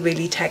looks really,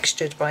 really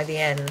textured by the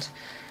end.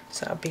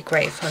 So that would be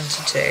great fun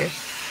to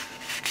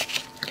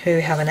do. Here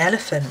we have an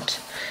elephant,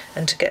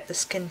 and to get the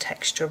skin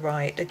texture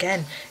right,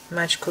 again, in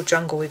Magical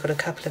Jungle we've got a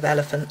couple of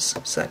elephants,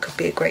 so that could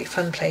be a great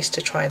fun place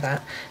to try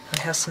that. And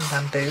we have some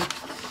bamboo.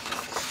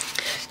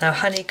 Now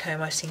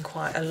honeycomb, I've seen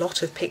quite a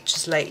lot of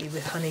pictures lately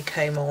with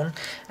honeycomb on,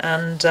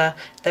 and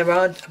there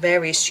are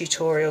various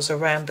tutorials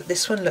around, but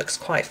this one looks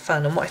quite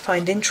fun. And what I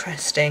find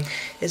interesting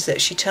is that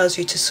she tells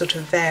you to sort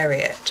of vary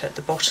it at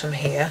the bottom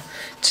here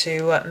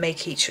to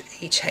make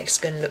each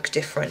hexagon look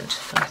different.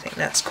 And I think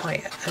that's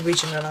quite an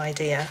original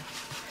idea.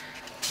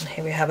 And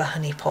here we have a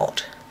honey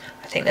pot.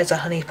 I think there's a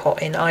honey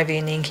pot in Ivy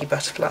and the Inky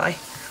Butterfly.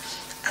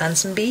 And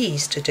some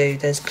bees to do.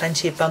 There's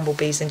plenty of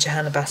bumblebees in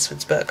Johanna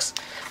Basford's books,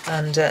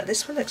 and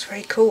this one looks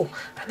very cool.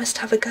 I must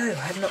have a go.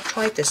 I have not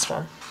tried this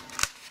one.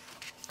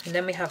 And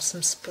then we have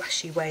some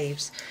splashy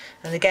waves,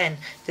 and again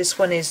this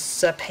one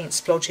is paint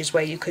splodges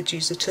where you could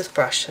use a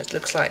toothbrush. It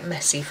looks like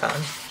messy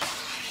fun.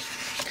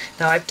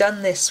 Now I've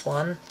done this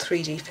one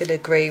 3D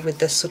filigree with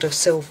the sort of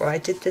silver. I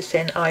did this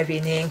in Ivy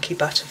and the Inky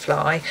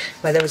Butterfly,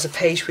 where there was a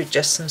page with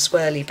just some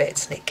swirly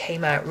bits, and it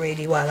came out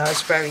really well. I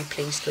was very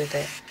pleased with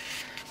it.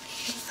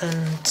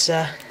 And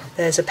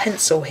there's a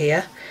pencil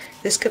here.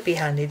 This could be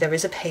handy. There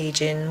is a page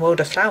in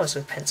World of Flowers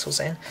with pencils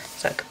in,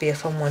 so that could be a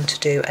fun one to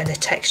do. And a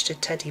textured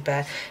teddy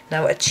bear.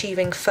 Now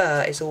achieving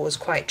fur is always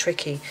quite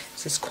tricky,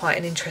 so it's quite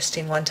an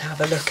interesting one to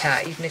have a look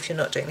at, even if you're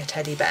not doing a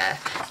teddy bear,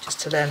 just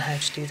to learn how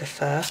to do the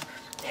fur.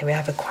 Here we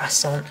have a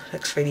croissant,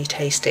 looks really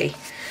tasty.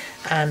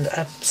 And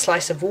a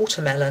slice of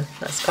watermelon,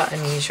 that's quite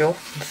unusual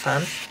and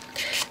fun.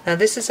 Now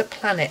this is a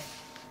planet.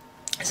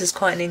 This is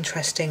quite an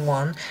interesting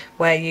one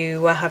where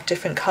you have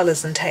different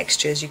colours and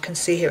textures. You can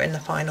see here in the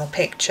final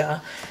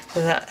picture,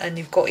 and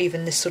you've got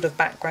even this sort of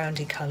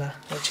backgroundy colour,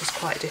 which is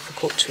quite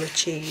difficult to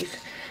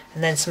achieve.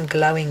 And then some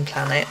glowing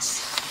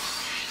planets.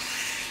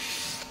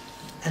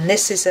 And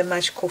this is a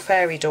magical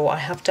fairy door. I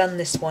have done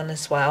this one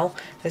as well.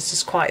 This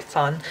is quite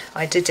fun.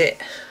 I did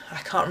it, I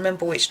can't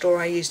remember which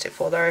door I used it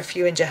for. There are a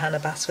few in Johanna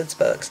Basford's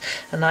books,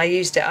 and I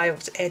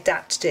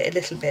adapted it a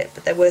little bit,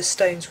 but there were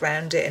stones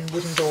round it and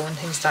wooden door and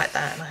things like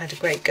that, and I had a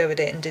great go at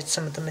it and did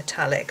some of the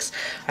metallics.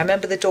 I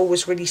remember the door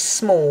was really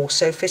small,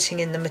 so fitting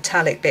in the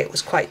metallic bit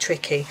was quite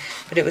tricky,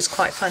 but it was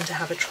quite fun to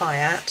have a try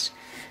at.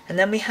 And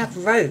then we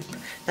have rope.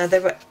 Now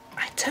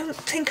I don't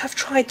think I've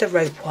tried the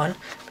rope one,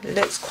 but it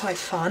looks quite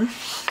fun.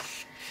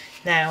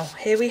 Now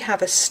here we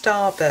have a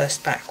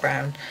starburst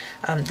background.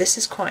 This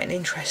is quite an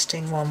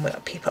interesting one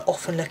where people are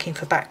often looking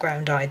for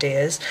background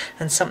ideas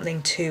and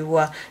something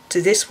to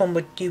this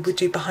one you would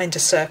do behind a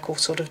circle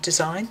sort of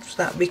design. So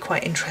that would be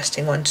quite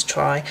interesting one to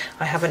try.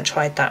 I haven't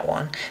tried that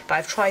one, but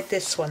I've tried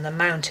this one, the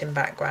mountain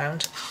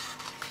background.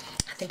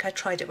 I think I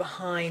tried it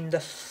behind the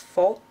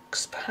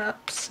fox,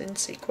 perhaps in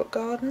Secret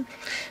Garden,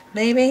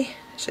 maybe.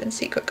 Is it in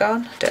Secret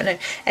Garden? I don't know.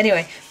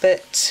 Anyway,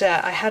 but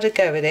I had a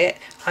go at it.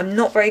 I'm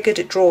not very good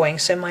at drawing,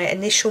 so my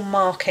initial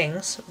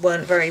markings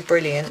weren't very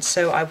brilliant,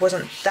 so I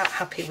wasn't that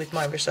happy with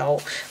my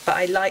result. But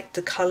I liked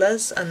the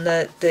colours and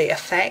the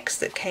effects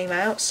that came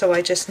out, so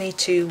I just need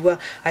to,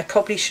 I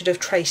probably should have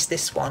traced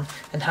this one,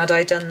 and had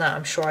I done that,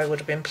 I'm sure I would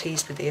have been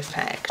pleased with the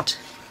effect.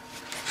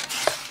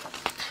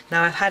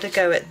 Now I've had a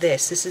go at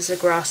this. This is a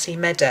grassy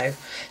meadow.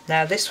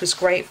 Now this was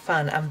great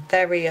fun and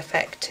very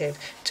effective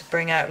to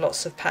bring out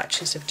lots of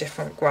patches of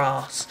different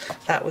grass.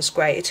 That was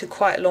great. It took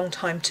quite a long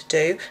time to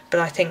do,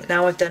 but I think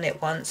now I've done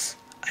it once.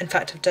 In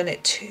fact, I've done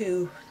it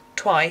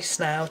twice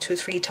now, 2 or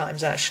 3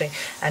 times actually,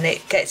 and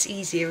it gets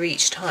easier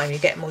each time. You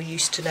get more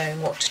used to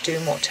knowing what to do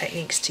and what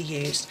techniques to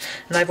use.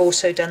 And I've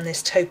also done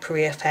this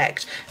topiary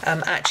effect,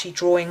 actually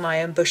drawing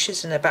my own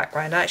bushes in the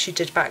background. I actually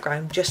did a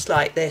background just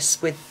like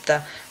this with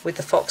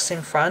the fox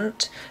in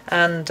front,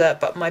 and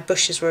but my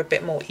bushes were a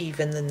bit more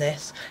even than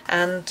this,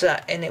 and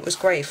it was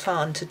great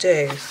fun to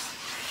do.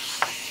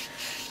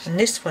 And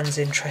this one's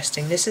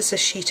interesting. This is a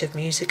sheet of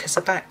music as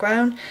a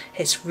background.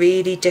 It's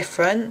really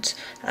different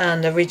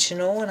and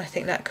original, and I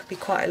think that could be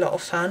quite a lot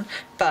of fun,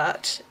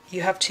 but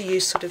you have to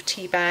use sort of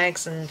tea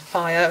bags and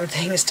fire and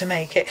things to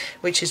make it,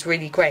 which is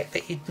really great,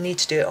 but you'd need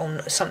to do it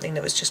on something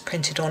that was just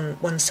printed on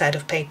one side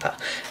of paper,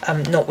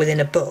 not within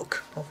a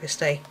book,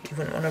 obviously. You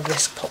wouldn't want to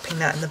risk popping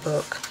that in the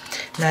book.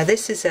 Now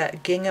this is a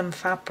gingham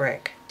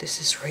fabric. This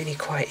is really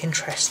quite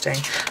interesting.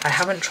 I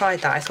haven't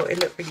tried that. I thought it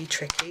looked really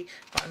tricky,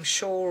 but I'm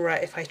sure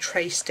if I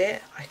traced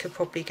it, I could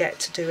probably get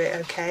to do it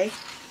okay.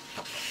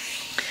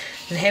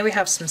 And here we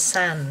have some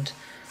sand.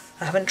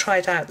 I haven't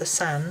tried out the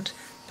sand,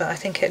 but I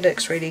think it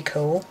looks really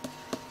cool.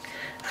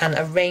 And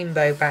a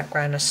rainbow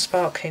background, a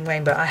sparkling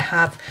rainbow. I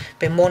have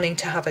been wanting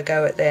to have a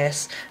go at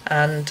this,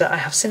 and I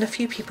have seen a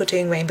few people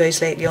doing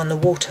rainbows lately on the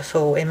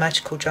waterfall in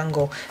Magical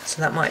Jungle,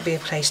 so that might be a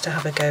place to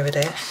have a go at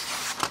it.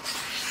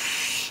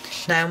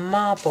 Now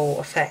marble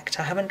effect.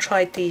 I haven't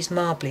tried these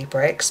marbly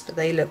bricks, but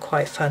they look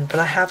quite fun. But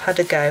I have had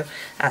a go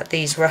at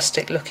these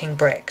rustic looking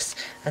bricks,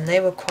 and they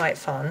were quite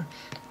fun.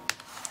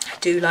 I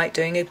do like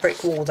doing a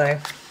brick wall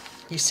though.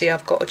 You see,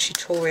 I've got a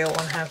tutorial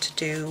on how to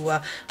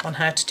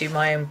do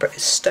my own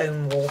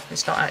stone wall.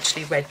 It's not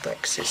actually red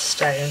bricks, it's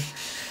stone.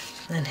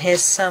 And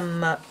here's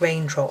some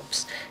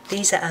raindrops.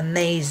 These are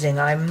amazing.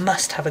 I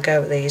must have a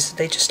go at these.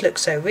 They just look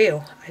so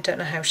real. I don't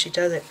know how she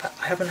does it, but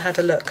I haven't had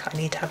a look. I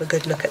need to have a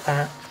good look at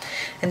that.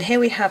 And here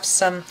we have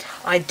some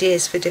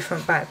ideas for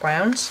different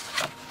backgrounds.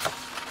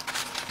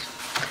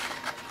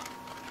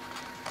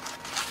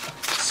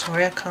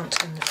 Sorry, I can't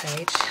turn the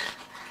page.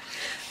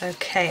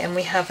 Okay, and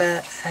we have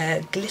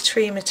a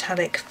glittery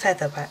metallic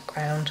feather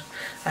background.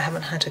 I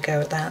haven't had a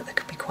go at that. That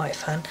could be quite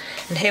fun.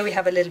 And here we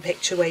have a little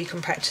picture where you can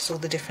practice all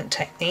the different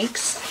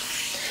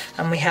techniques.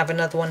 And we have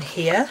another one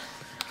here.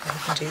 We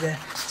can do the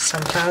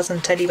sunflowers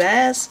and teddy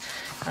bears.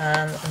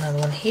 And another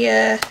one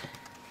here.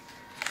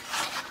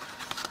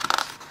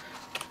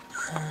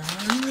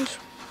 And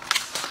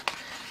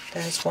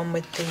there's one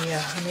with the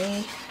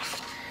honey.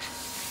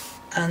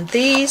 And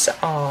these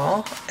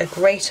are a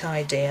great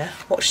idea.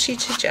 What she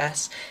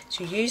suggests is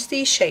you use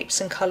these shapes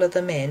and colour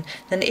them in.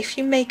 Then if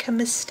you make a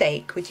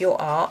mistake with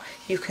your art,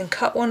 you can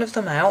cut one of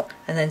them out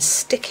and then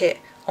stick it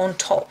on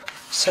top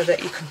so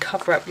that you can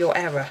cover up your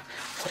error.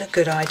 What a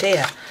good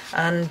idea.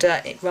 And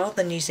rather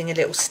than using a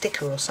little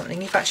sticker or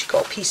something, you've actually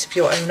got a piece of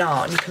your own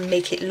art and you can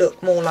make it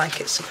look more like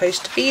it's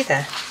supposed to be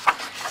there.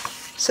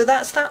 So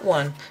that's that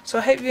one. So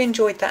I hope you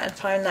enjoyed that and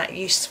found that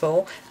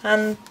useful,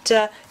 and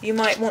you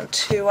might want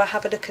to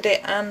have a look at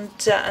it and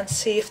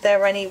see if there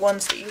are any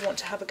ones that you want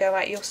to have a go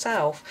at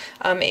yourself.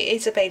 It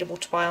is available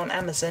to buy on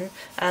Amazon,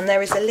 and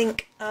there is a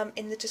link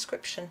in the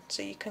description,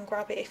 so you can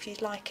grab it if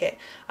you'd like it.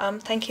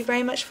 Thank you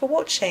very much for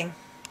watching.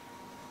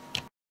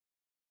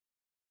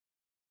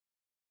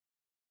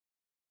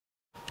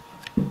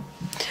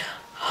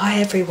 Hi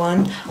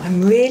everyone,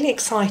 I'm really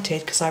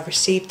excited because I've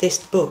received this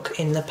book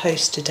in the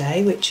post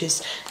today, which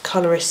is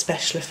Colourist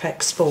Special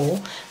Effects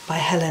 4 by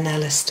Helen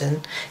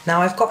Elliston.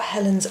 Now I've got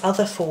Helen's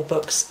other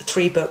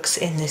 3 books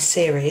in this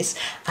series,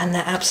 and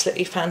they're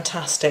absolutely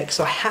fantastic.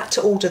 So I had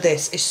to order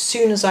this as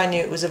soon as I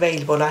knew it was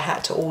available. I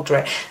had to order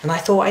it, and I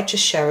thought I'd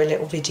just share a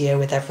little video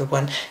with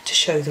everyone to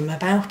show them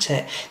about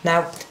it.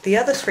 Now the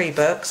other 3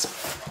 books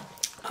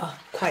are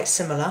quite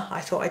similar.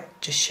 I thought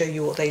I'd just show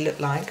you what they look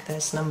like.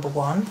 There's number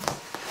 1.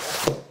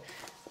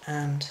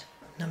 And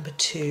number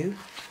 2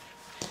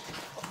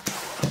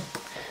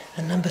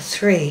 and number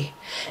 3,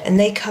 and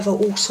they cover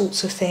all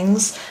sorts of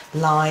things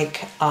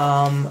like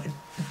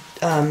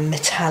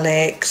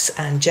metallics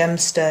and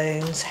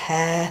gemstones,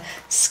 hair,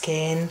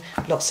 skin,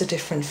 lots of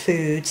different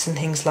foods and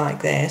things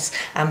like this,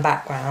 and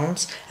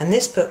backgrounds. And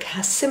this book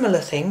has similar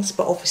things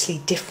but obviously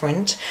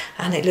different,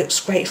 and it looks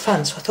great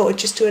fun, so I thought I'd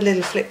just do a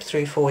little flip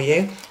through for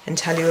you and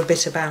tell you a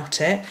bit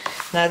about it.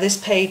 Now this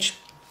page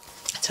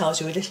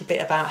tells you a little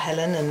bit about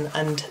Helen,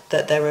 and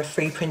that there are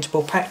free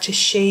printable practice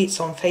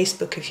sheets on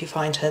Facebook if you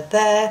find her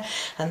there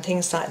and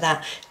things like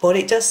that. But what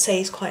it does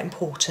say is quite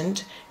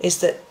important is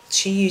that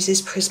she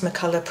uses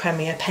Prismacolor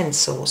Premier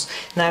pencils.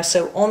 Now,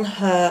 so on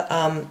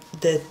her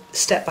the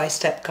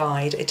step-by-step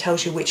guide, it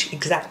tells you which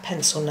exact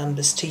pencil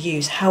numbers to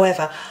use.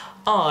 However,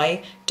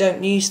 I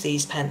don't use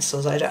these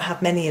pencils, I don't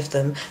have many of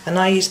them, and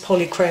I use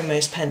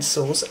Polychromos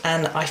pencils,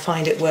 and I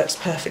find it works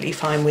perfectly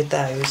fine with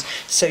those.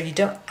 So you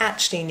don't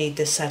actually need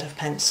this set of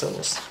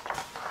pencils.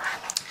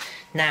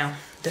 Now,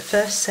 the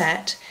first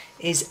set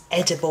is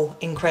Edible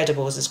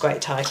Incredibles. It's a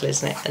great title,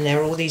 isn't it? And there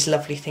are all these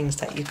lovely things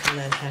that you can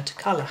learn how to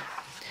colour.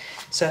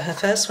 So her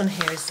first one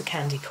here is the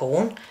candy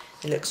corn.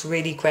 It looks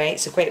really great.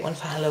 It's a great one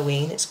for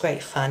Halloween. It's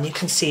great fun. You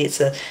can see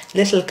it's a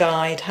little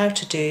guide how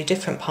to do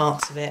different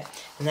parts of it,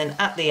 and then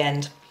at the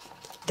end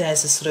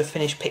there's a sort of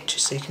finished picture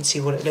so you can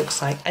see what it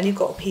looks like, and you've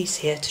got a piece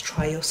here to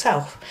try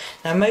yourself.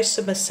 Now most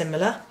of them are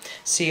similar,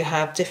 so you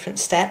have different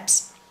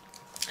steps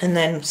and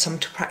then some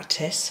to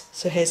practice.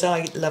 So here's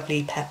our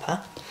lovely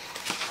Pepper,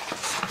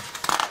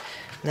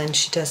 and then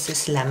she does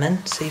this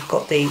lemon, so you've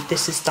got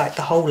this is like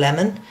the whole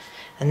lemon,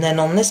 and then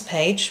on this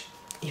page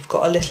you've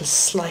got a little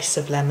slice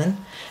of lemon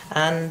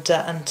and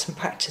some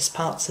practice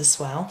parts as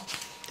well.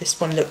 This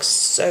one looks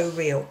so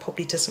real,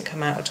 probably doesn't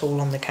come out at all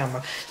on the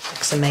camera. It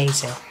looks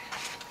amazing.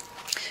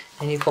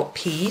 And you've got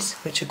peas,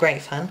 which are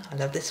great fun. I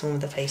love this one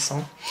with the face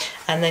on.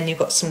 And then you've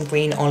got some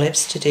green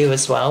olives to do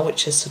as well,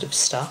 which is sort of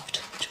stuffed,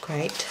 which is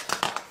great.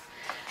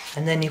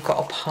 And then you've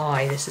got a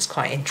pie. This is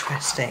quite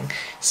interesting.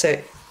 So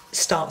it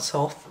starts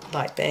off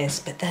like this,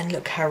 but then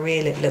look how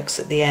real it looks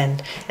at the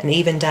end, and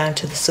even down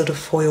to the sort of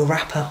foil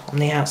wrapper on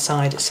the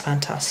outside. It's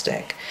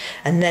fantastic.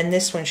 And then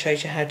this one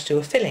shows you how to do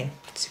a filling.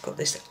 So you've got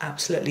this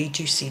absolutely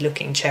juicy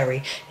looking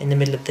cherry in the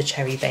middle of the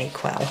cherry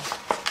bakewell.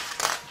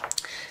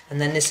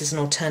 And then this is an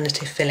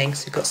alternative filling,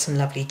 so you've got some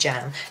lovely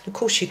jam. And of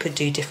course you could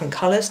do different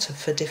colours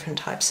for different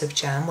types of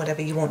jam,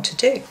 whatever you want to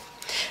do.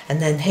 And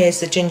then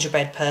here's the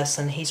gingerbread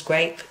person. He's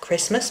great for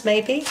Christmas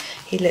maybe.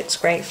 He looks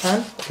great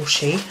fun, or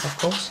she of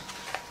course.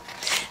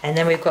 And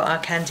then we've got our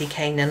candy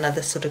cane,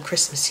 another sort of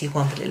Christmassy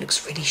one, but it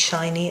looks really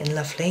shiny and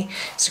lovely.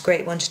 It's a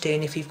great one to do,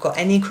 and if you've got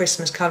any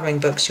Christmas colouring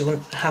books, you'll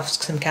have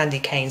some candy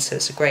canes, so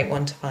it's a great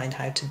one to find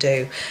how to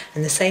do.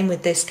 And the same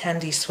with this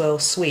Candy Swirl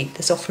Sweet.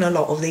 There's often a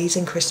lot of these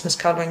in Christmas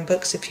colouring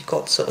books if you've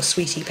got sort of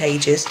sweetie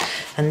pages.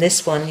 And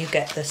this one, you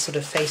get the sort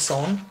of face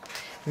on,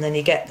 and then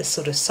you get the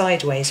sort of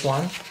sideways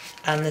one,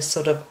 and this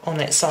sort of on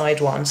its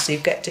side one, so you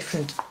get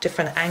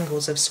different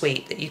angles of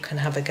sweet that you can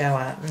have a go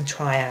at and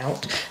try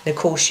out. And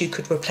of course you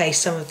could replace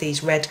some of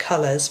these red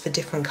colours for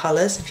different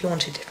colours if you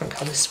wanted different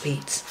colour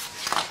sweets.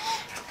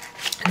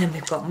 And then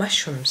we've got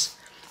mushrooms.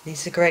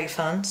 These are great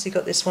fun. So you've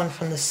got this one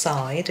from the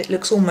side, it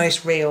looks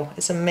almost real,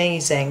 it's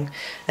amazing.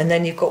 And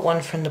then you've got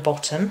one from the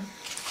bottom,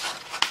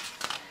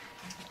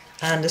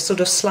 and a sort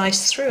of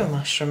slice through a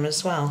mushroom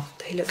as well.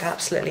 They look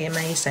absolutely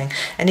amazing.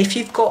 And if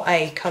you've got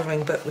a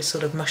colouring book with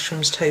sort of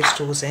mushrooms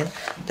toadstools in,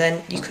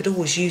 then you could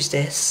always use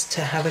this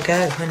to have a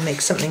go and make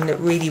something look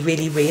really,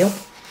 really real.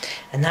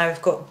 And now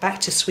we've got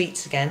back to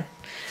sweets again.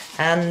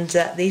 And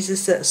these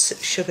are the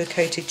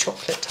sugar-coated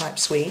chocolate type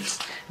sweets,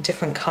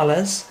 different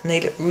colours, and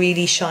they look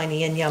really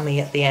shiny and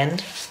yummy at the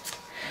end.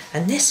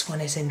 And this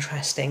one is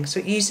interesting. So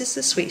it uses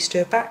the sweets to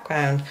a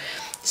background.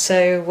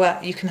 So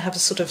you can have a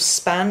sort of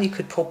span. You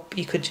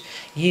could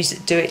use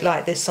it, do it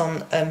like this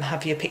on,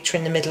 have your picture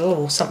in the middle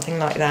or something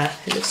like that.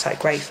 It looks like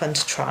great fun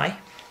to try.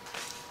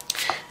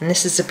 And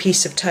this is a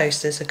piece of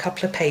toast. There's a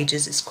couple of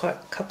pages. It's quite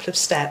a couple of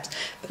steps,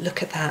 but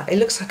look at that. It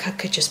looks like I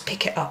could just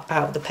pick it up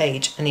out of the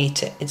page and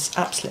eat it. It's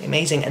absolutely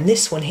amazing. And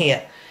this one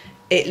here,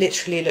 it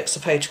literally looks a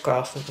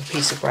photograph of a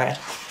piece of bread.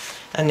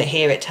 And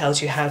here it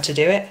tells you how to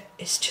do it.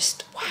 It's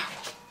just wow,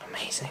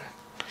 amazing.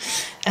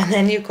 And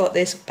then you've got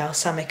this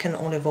balsamic and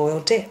olive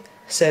oil dip,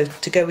 so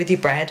to go with your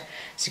bread.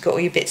 So you've got all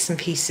your bits and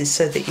pieces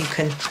so that you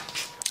can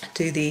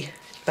do the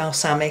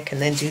balsamic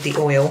and then do the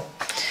oil,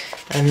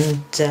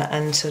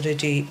 and sort of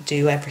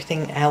do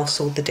everything else,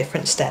 all the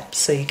different steps,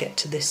 so you get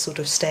to this sort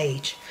of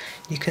stage.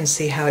 You can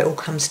see how it all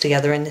comes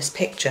together in this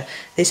picture.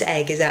 This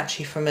egg is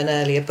actually from an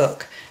earlier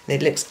book,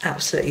 and it looks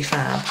absolutely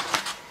fab.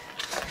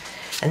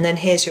 And then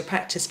here's your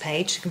practice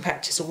page. You can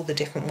practice all the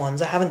different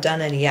ones. I haven't done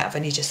any yet, I've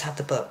only just had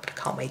the book, but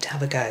I can't wait to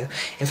have a go.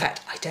 In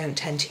fact, I don't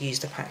tend to use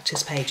the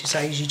practice pages.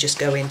 I usually just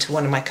go into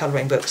one of my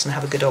colouring books and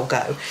have a good old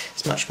go.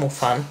 It's much more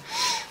fun.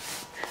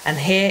 And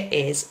here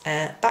is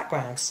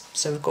backgrounds.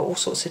 So we've got all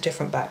sorts of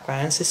different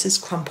backgrounds. This is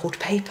crumpled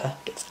paper.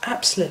 It's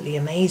absolutely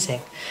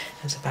amazing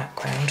as a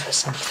background for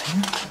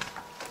something.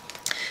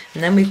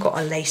 And then we've got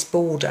a lace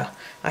border.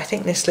 I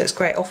think this looks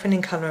great. Often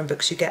in colouring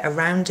books you get a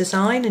round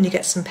design and you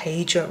get some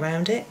page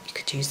around it. You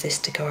could use this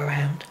to go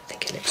around. I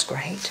think it looks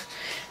great.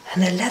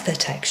 and a leather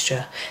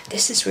texture.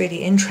 This is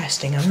really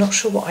interesting. I'm not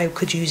sure what I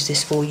could use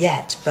this for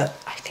yet,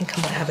 but I think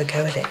I might have a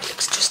go at it. It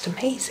looks just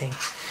amazing.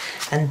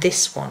 And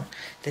this one,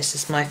 this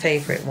is my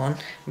favourite one,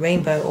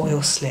 Rainbow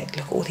Oil Slick.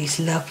 Look at all these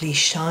lovely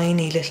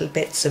shiny little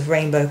bits of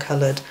rainbow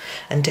coloured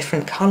and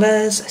different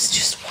colours. It's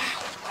just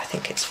wow, I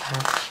think it's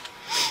fab.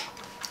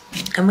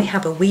 And we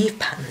have a weave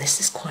pattern. This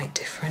is quite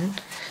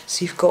different.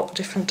 So you've got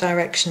different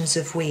directions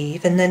of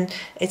weave, and then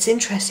it's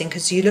interesting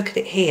because you look at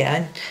it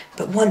here,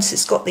 but once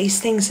it's got these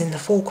things in the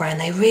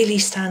foreground, they really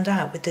stand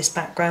out with this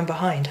background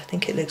behind. I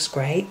think it looks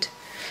great.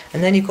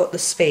 And then you've got the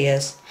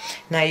spheres.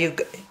 Now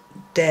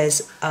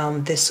there's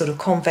this sort of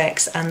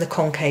convex and the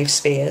concave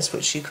spheres,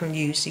 which you can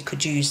use. You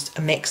could use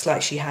a mix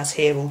like she has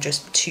here, or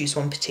just choose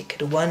one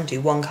particular one,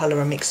 do one colour,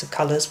 a mix of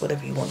colours,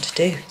 whatever you want to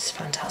do. It's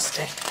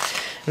fantastic.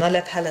 And I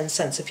love Helen's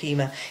sense of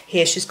humour.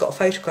 Here she's got a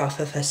photograph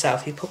of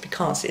herself. You probably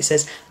can't see it. It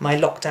says, "My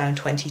Lockdown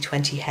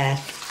 2020 hair."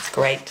 It's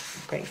great,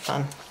 great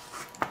fun.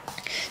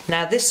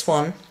 Now this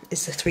one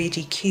is the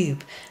 3D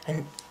cube,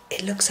 and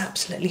it looks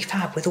absolutely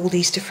fab with all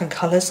these different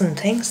colours and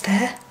things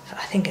there.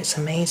 I think it's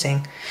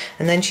amazing.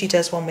 And then she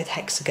does one with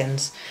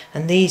hexagons,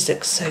 and these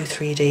look so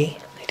 3D.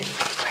 They do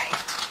really great.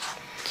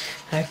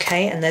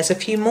 Okay, and there's a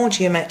few more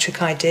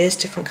geometric ideas,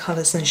 different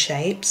colours and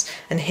shapes,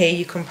 and here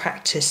you can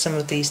practice some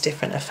of these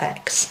different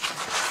effects.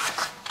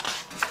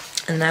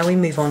 And now we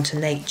move on to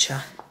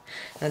nature.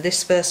 Now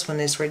this first one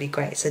is really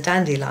great. It's a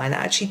dandelion. It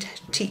actually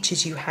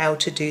teaches you how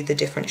to do the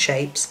different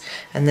shapes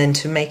and then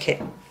to make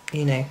it,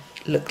 you know,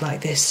 look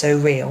like this, so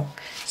real.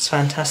 It's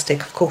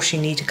fantastic. Of course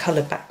you need a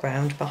coloured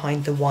background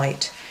behind the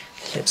white.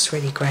 It looks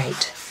really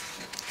great.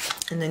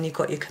 And then you've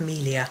got your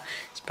camellia.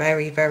 It's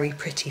very, very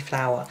pretty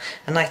flower.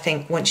 And I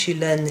think once you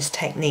learn this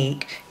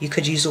technique, you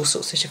could use all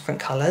sorts of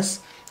different colours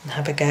and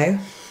have a go.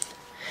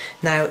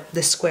 Now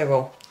the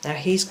squirrel. Now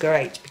he's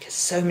great because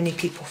so many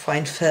people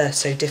find fur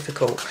so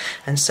difficult,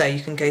 and so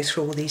you can go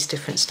through all these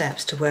different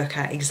steps to work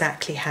out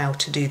exactly how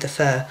to do the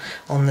fur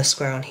on the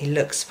squirrel, and he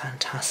looks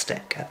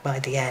fantastic by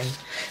the end.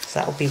 So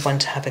that will be one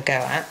to have a go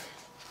at.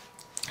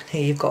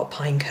 Here you've got a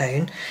pine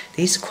cone.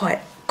 These are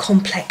quite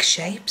complex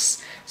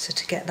shapes, so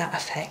to get that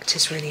effect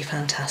is really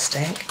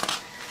fantastic.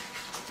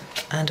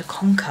 And a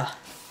conker.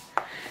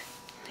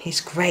 He's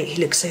great.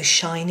 He looks so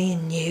shiny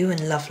and new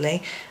and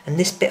lovely. And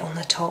this bit on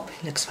the top,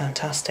 he looks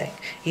fantastic.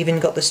 Even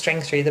got the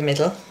string through the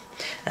middle.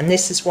 And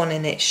this is one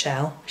in its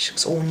shell, which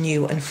looks all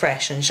new and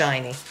fresh and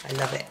shiny. I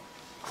love it.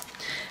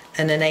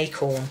 And an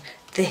acorn.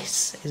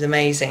 This is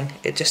amazing.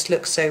 It just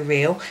looks so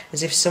real,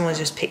 as if someone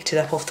just picked it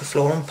up off the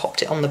floor and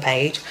popped it on the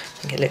page. I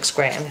think it looks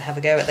great. I'm going to have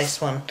a go at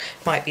this one.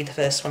 Might be the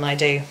first one I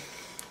do.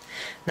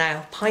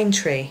 Now, pine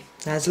tree.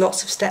 Now, there's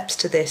lots of steps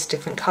to this,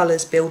 different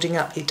colours, building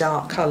up your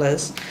dark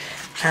colours.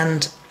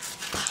 And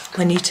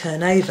when you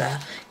turn over,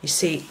 you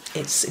see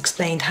it's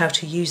explained how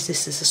to use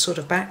this as a sort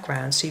of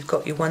background. So you've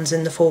got your ones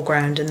in the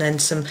foreground and then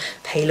some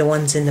paler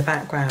ones in the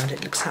background.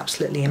 It looks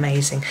absolutely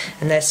amazing.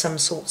 And there's some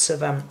sorts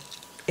of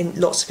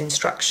lots of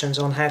instructions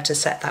on how to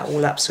set that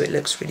all up so it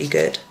looks really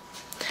good.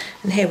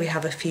 And here we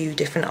have a few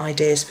different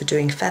ideas for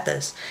doing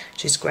feathers,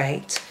 which is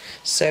great.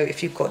 So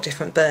if you've got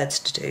different birds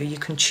to do, you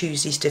can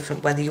choose these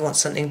different, whether you want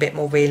something a bit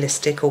more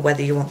realistic or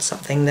whether you want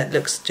something that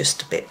looks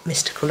just a bit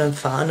mystical and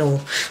fun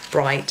or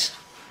bright.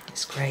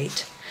 It's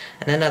great.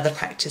 And another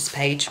practice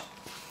page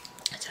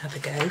to have a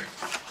go.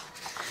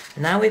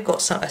 And now we've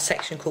got a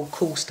section called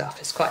Cool Stuff.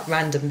 It's quite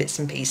random bits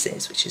and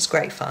pieces, which is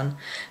great fun.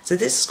 So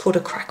this is called a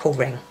crackle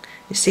ring.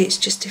 You see, it's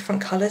just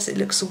different colours. It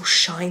looks all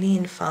shiny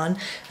and fun.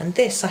 And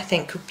this, I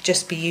think, could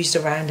just be used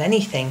around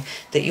anything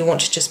that you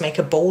want to just make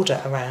a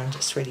border around.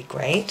 It's really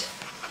great.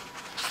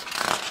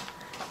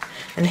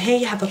 And here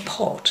you have a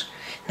pot.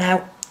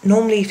 Now,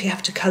 normally if you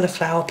have to colour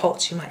flower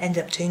pots, you might end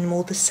up doing them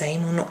all the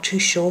same or not too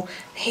sure.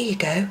 Here you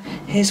go.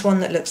 Here's one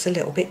that looks a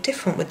little bit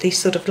different with these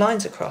sort of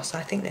lines across.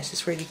 I think this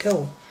is really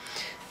cool.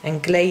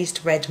 And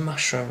glazed red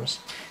mushrooms.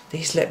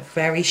 These look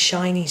very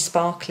shiny,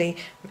 sparkly.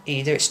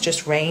 Either it's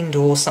just rained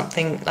or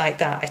something like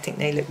that. I think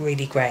they look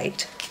really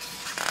great.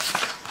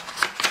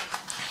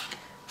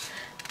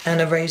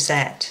 And a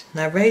rosette.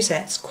 Now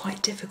rosette's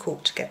quite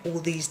difficult to get all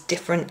these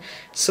different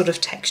sort of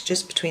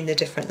textures between the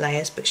different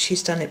layers, but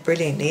she's done it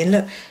brilliantly. And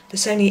look,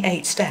 there's only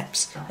 8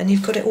 steps and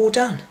you've got it all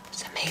done.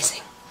 It's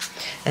amazing.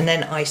 And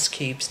then ice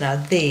cubes. Now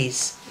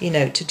these, you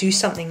know, to do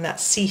something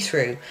that's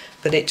see-through,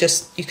 but it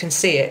just, you can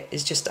see it,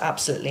 is just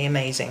absolutely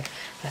amazing.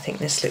 I think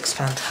this looks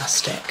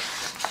fantastic.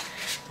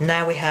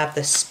 Now we have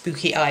the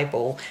spooky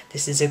eyeball.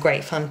 This is a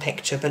great fun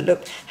picture, but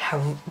look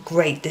how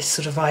great this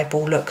sort of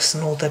eyeball looks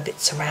and all the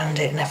bits around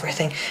it and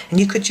everything. And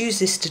you could use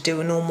this to do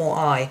a normal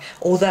eye,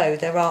 although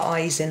there are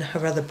eyes in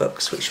her other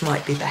books which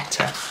might be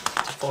better to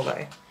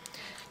follow.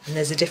 And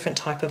there's a different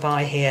type of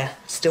eye here,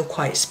 still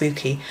quite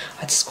spooky.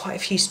 There's quite a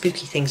few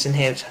spooky things in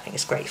here, which I think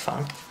is great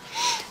fun.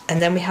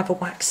 And then we have a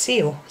wax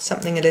seal,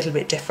 something a little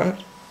bit different.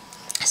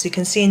 So you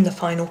can see in the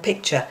final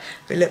picture,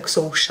 it looks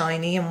all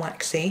shiny and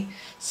waxy.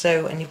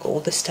 So, and you've got all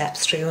the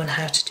steps through on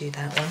how to do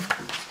that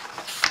one.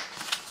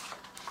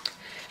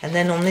 And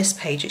then on this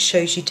page, it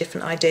shows you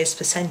different ideas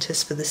for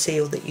centres for the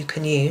seal that you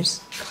can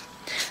use.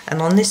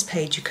 And on this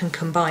page you can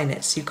combine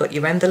it. So you've got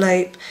your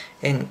envelope,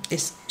 and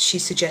she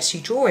suggests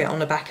you draw it on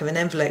the back of an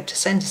envelope to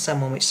send to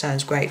someone, which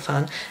sounds great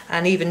fun,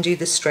 and even do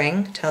the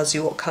string, tells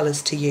you what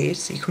colours to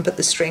use. So you can put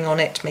the string on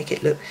it to make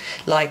it look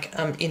like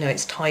you know,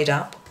 it's tied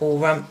up,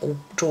 or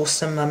draw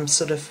some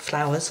sort of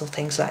flowers or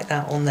things like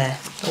that on there,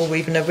 or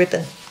even a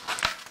ribbon.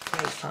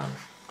 Great fun.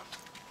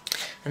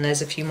 And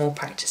there's a few more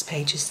practice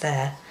pages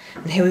there.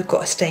 And here we've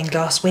got a stained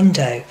glass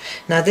window.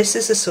 Now this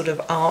is a sort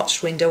of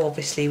arched window,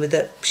 obviously, with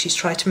she's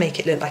tried to make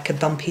it look like a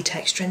bumpy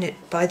texture, and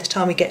by the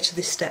time we get to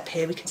this step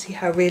here we can see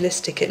how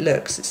realistic it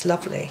looks. It's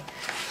lovely.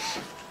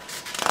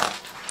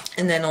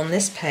 And then on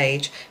this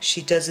page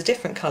she does a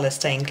different colour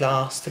stained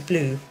glass, the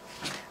blue.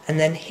 And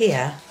then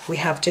here we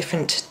have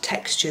different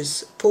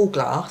textures for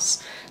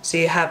glass. So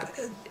you have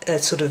a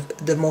sort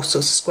of the more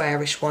sort of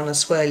squarish one, a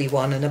swirly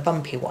one, and a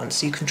bumpy one.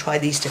 So you can try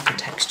these different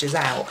textures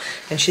out.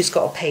 And she's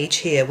got a page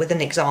here with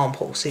an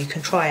example, so you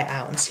can try it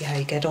out and see how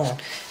you get on.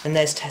 And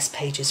there's test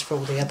pages for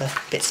all the other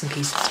bits and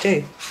pieces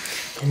too.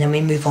 And then we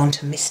move on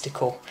to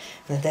mystical.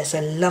 And there's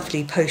a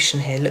lovely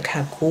potion here. Look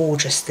how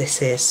gorgeous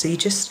this is. So you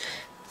just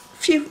a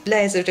few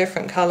layers of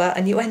different colour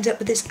and you end up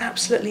with this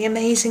absolutely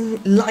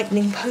amazing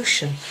lightning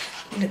potion.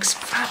 It looks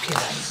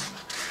fabulous.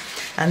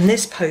 And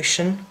this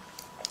potion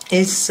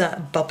is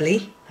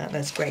bubbly.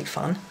 That's great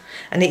fun.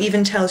 And it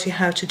even tells you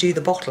how to do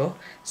the bottle,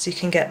 so you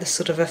can get the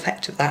sort of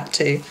effect of that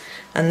too.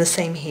 And the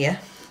same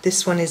here.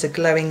 This one is a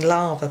glowing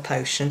lava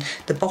potion.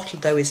 The bottle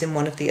though is in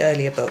one of the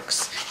earlier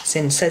books.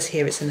 It says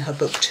here it's in her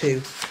book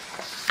 2.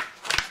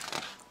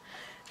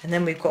 And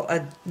then we've got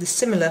the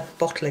similar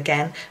bottle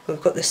again, but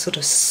we've got this sort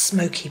of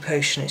smoky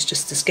potion. It's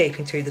just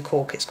escaping through the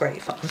cork. It's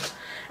great fun.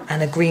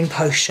 And a green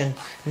potion,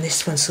 and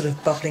this one's sort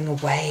of bubbling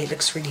away. It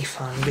looks really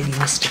fun, really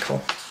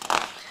mystical.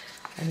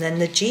 And then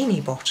the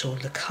genie bottle,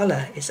 the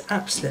colour is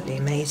absolutely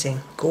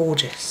amazing,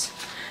 gorgeous.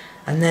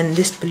 And then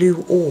this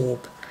blue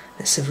orb,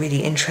 that's a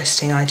really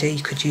interesting idea.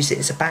 You could use it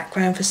as a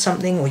background for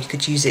something, or you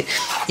could use it,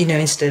 you know,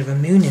 instead of a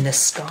moon in the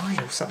sky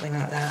or something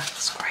like that.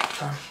 It's great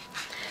fun.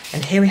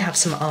 And here we have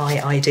some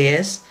eye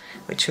ideas,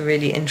 which are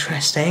really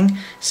interesting.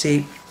 So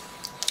you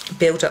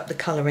build up the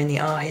colour in the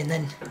eye and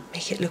then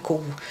make it look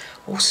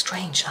all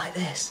strange like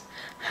this.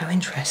 How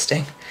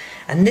interesting.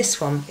 And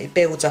this one, it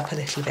builds up a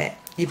little bit.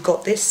 You've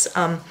got this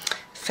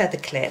feather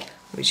clip,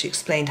 which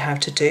explained how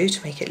to do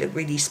to make it look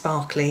really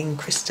sparkly and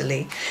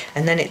crystally,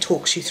 and then it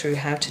talks you through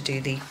how to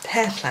do the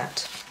hair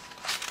plait.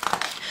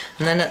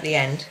 And then at the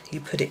end you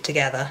put it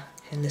together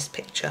in this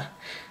picture,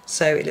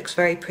 so it looks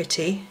very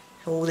pretty,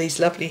 all these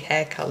lovely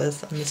hair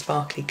colours and the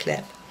sparkly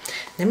clip.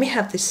 Then we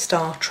have this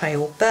star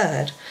trail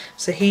bird,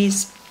 so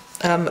he's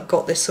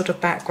got this sort of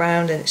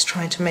background and it's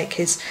trying to make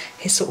his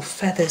sort of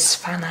feathers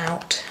fan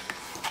out,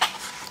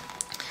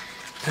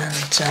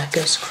 and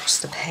goes across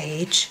the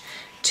page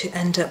to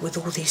end up with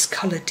all these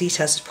coloured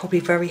details. It's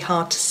probably very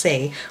hard to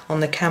see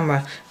on the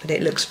camera, but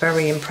it looks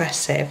very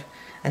impressive.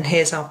 And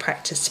here's our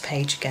practice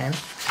page again.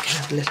 I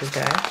can have a little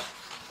go.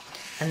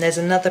 And there's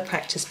another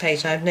practice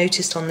page, and I've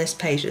noticed on this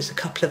page there's a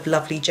couple of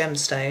lovely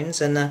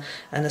gemstones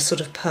and a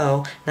sort of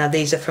pearl. Now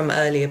these are from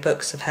earlier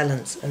books of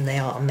Helen's, and they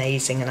are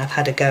amazing, and I've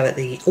had a go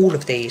at all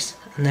of these,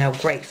 and they're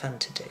great fun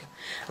to do.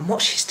 And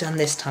what she's done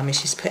this time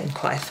is she's put in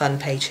quite a fun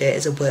page here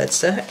as a word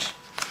search.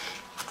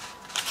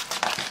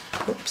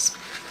 Oops.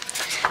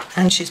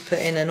 And she's put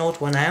in an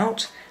odd one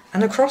out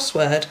and a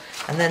crossword,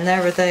 and then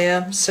there are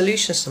the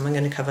solutions, and I'm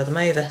going to cover them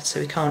over so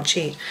we can't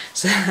cheat.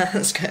 So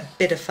that's got a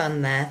bit of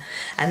fun there.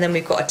 And then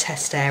we've got a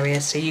test area,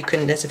 so you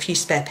can, there's a few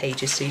spare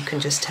pages, so you can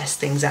just test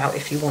things out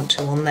if you want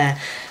to on there.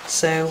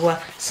 So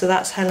so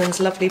that's Helen's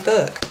lovely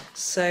book.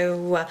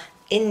 So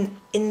in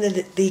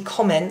the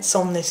comments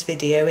on this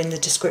video, in the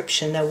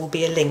description, there will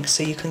be a link,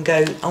 so you can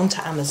go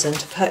onto Amazon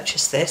to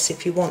purchase this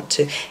if you want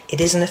to. It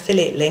is an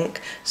affiliate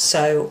link,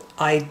 so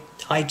I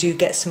do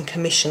get some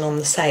commission on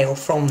the sale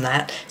from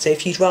that. So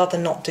if you'd rather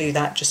not do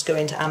that, just go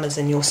into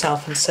Amazon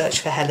yourself and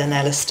search for Helen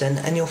Elliston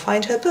and you'll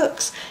find her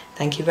books.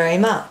 Thank you very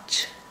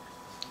much.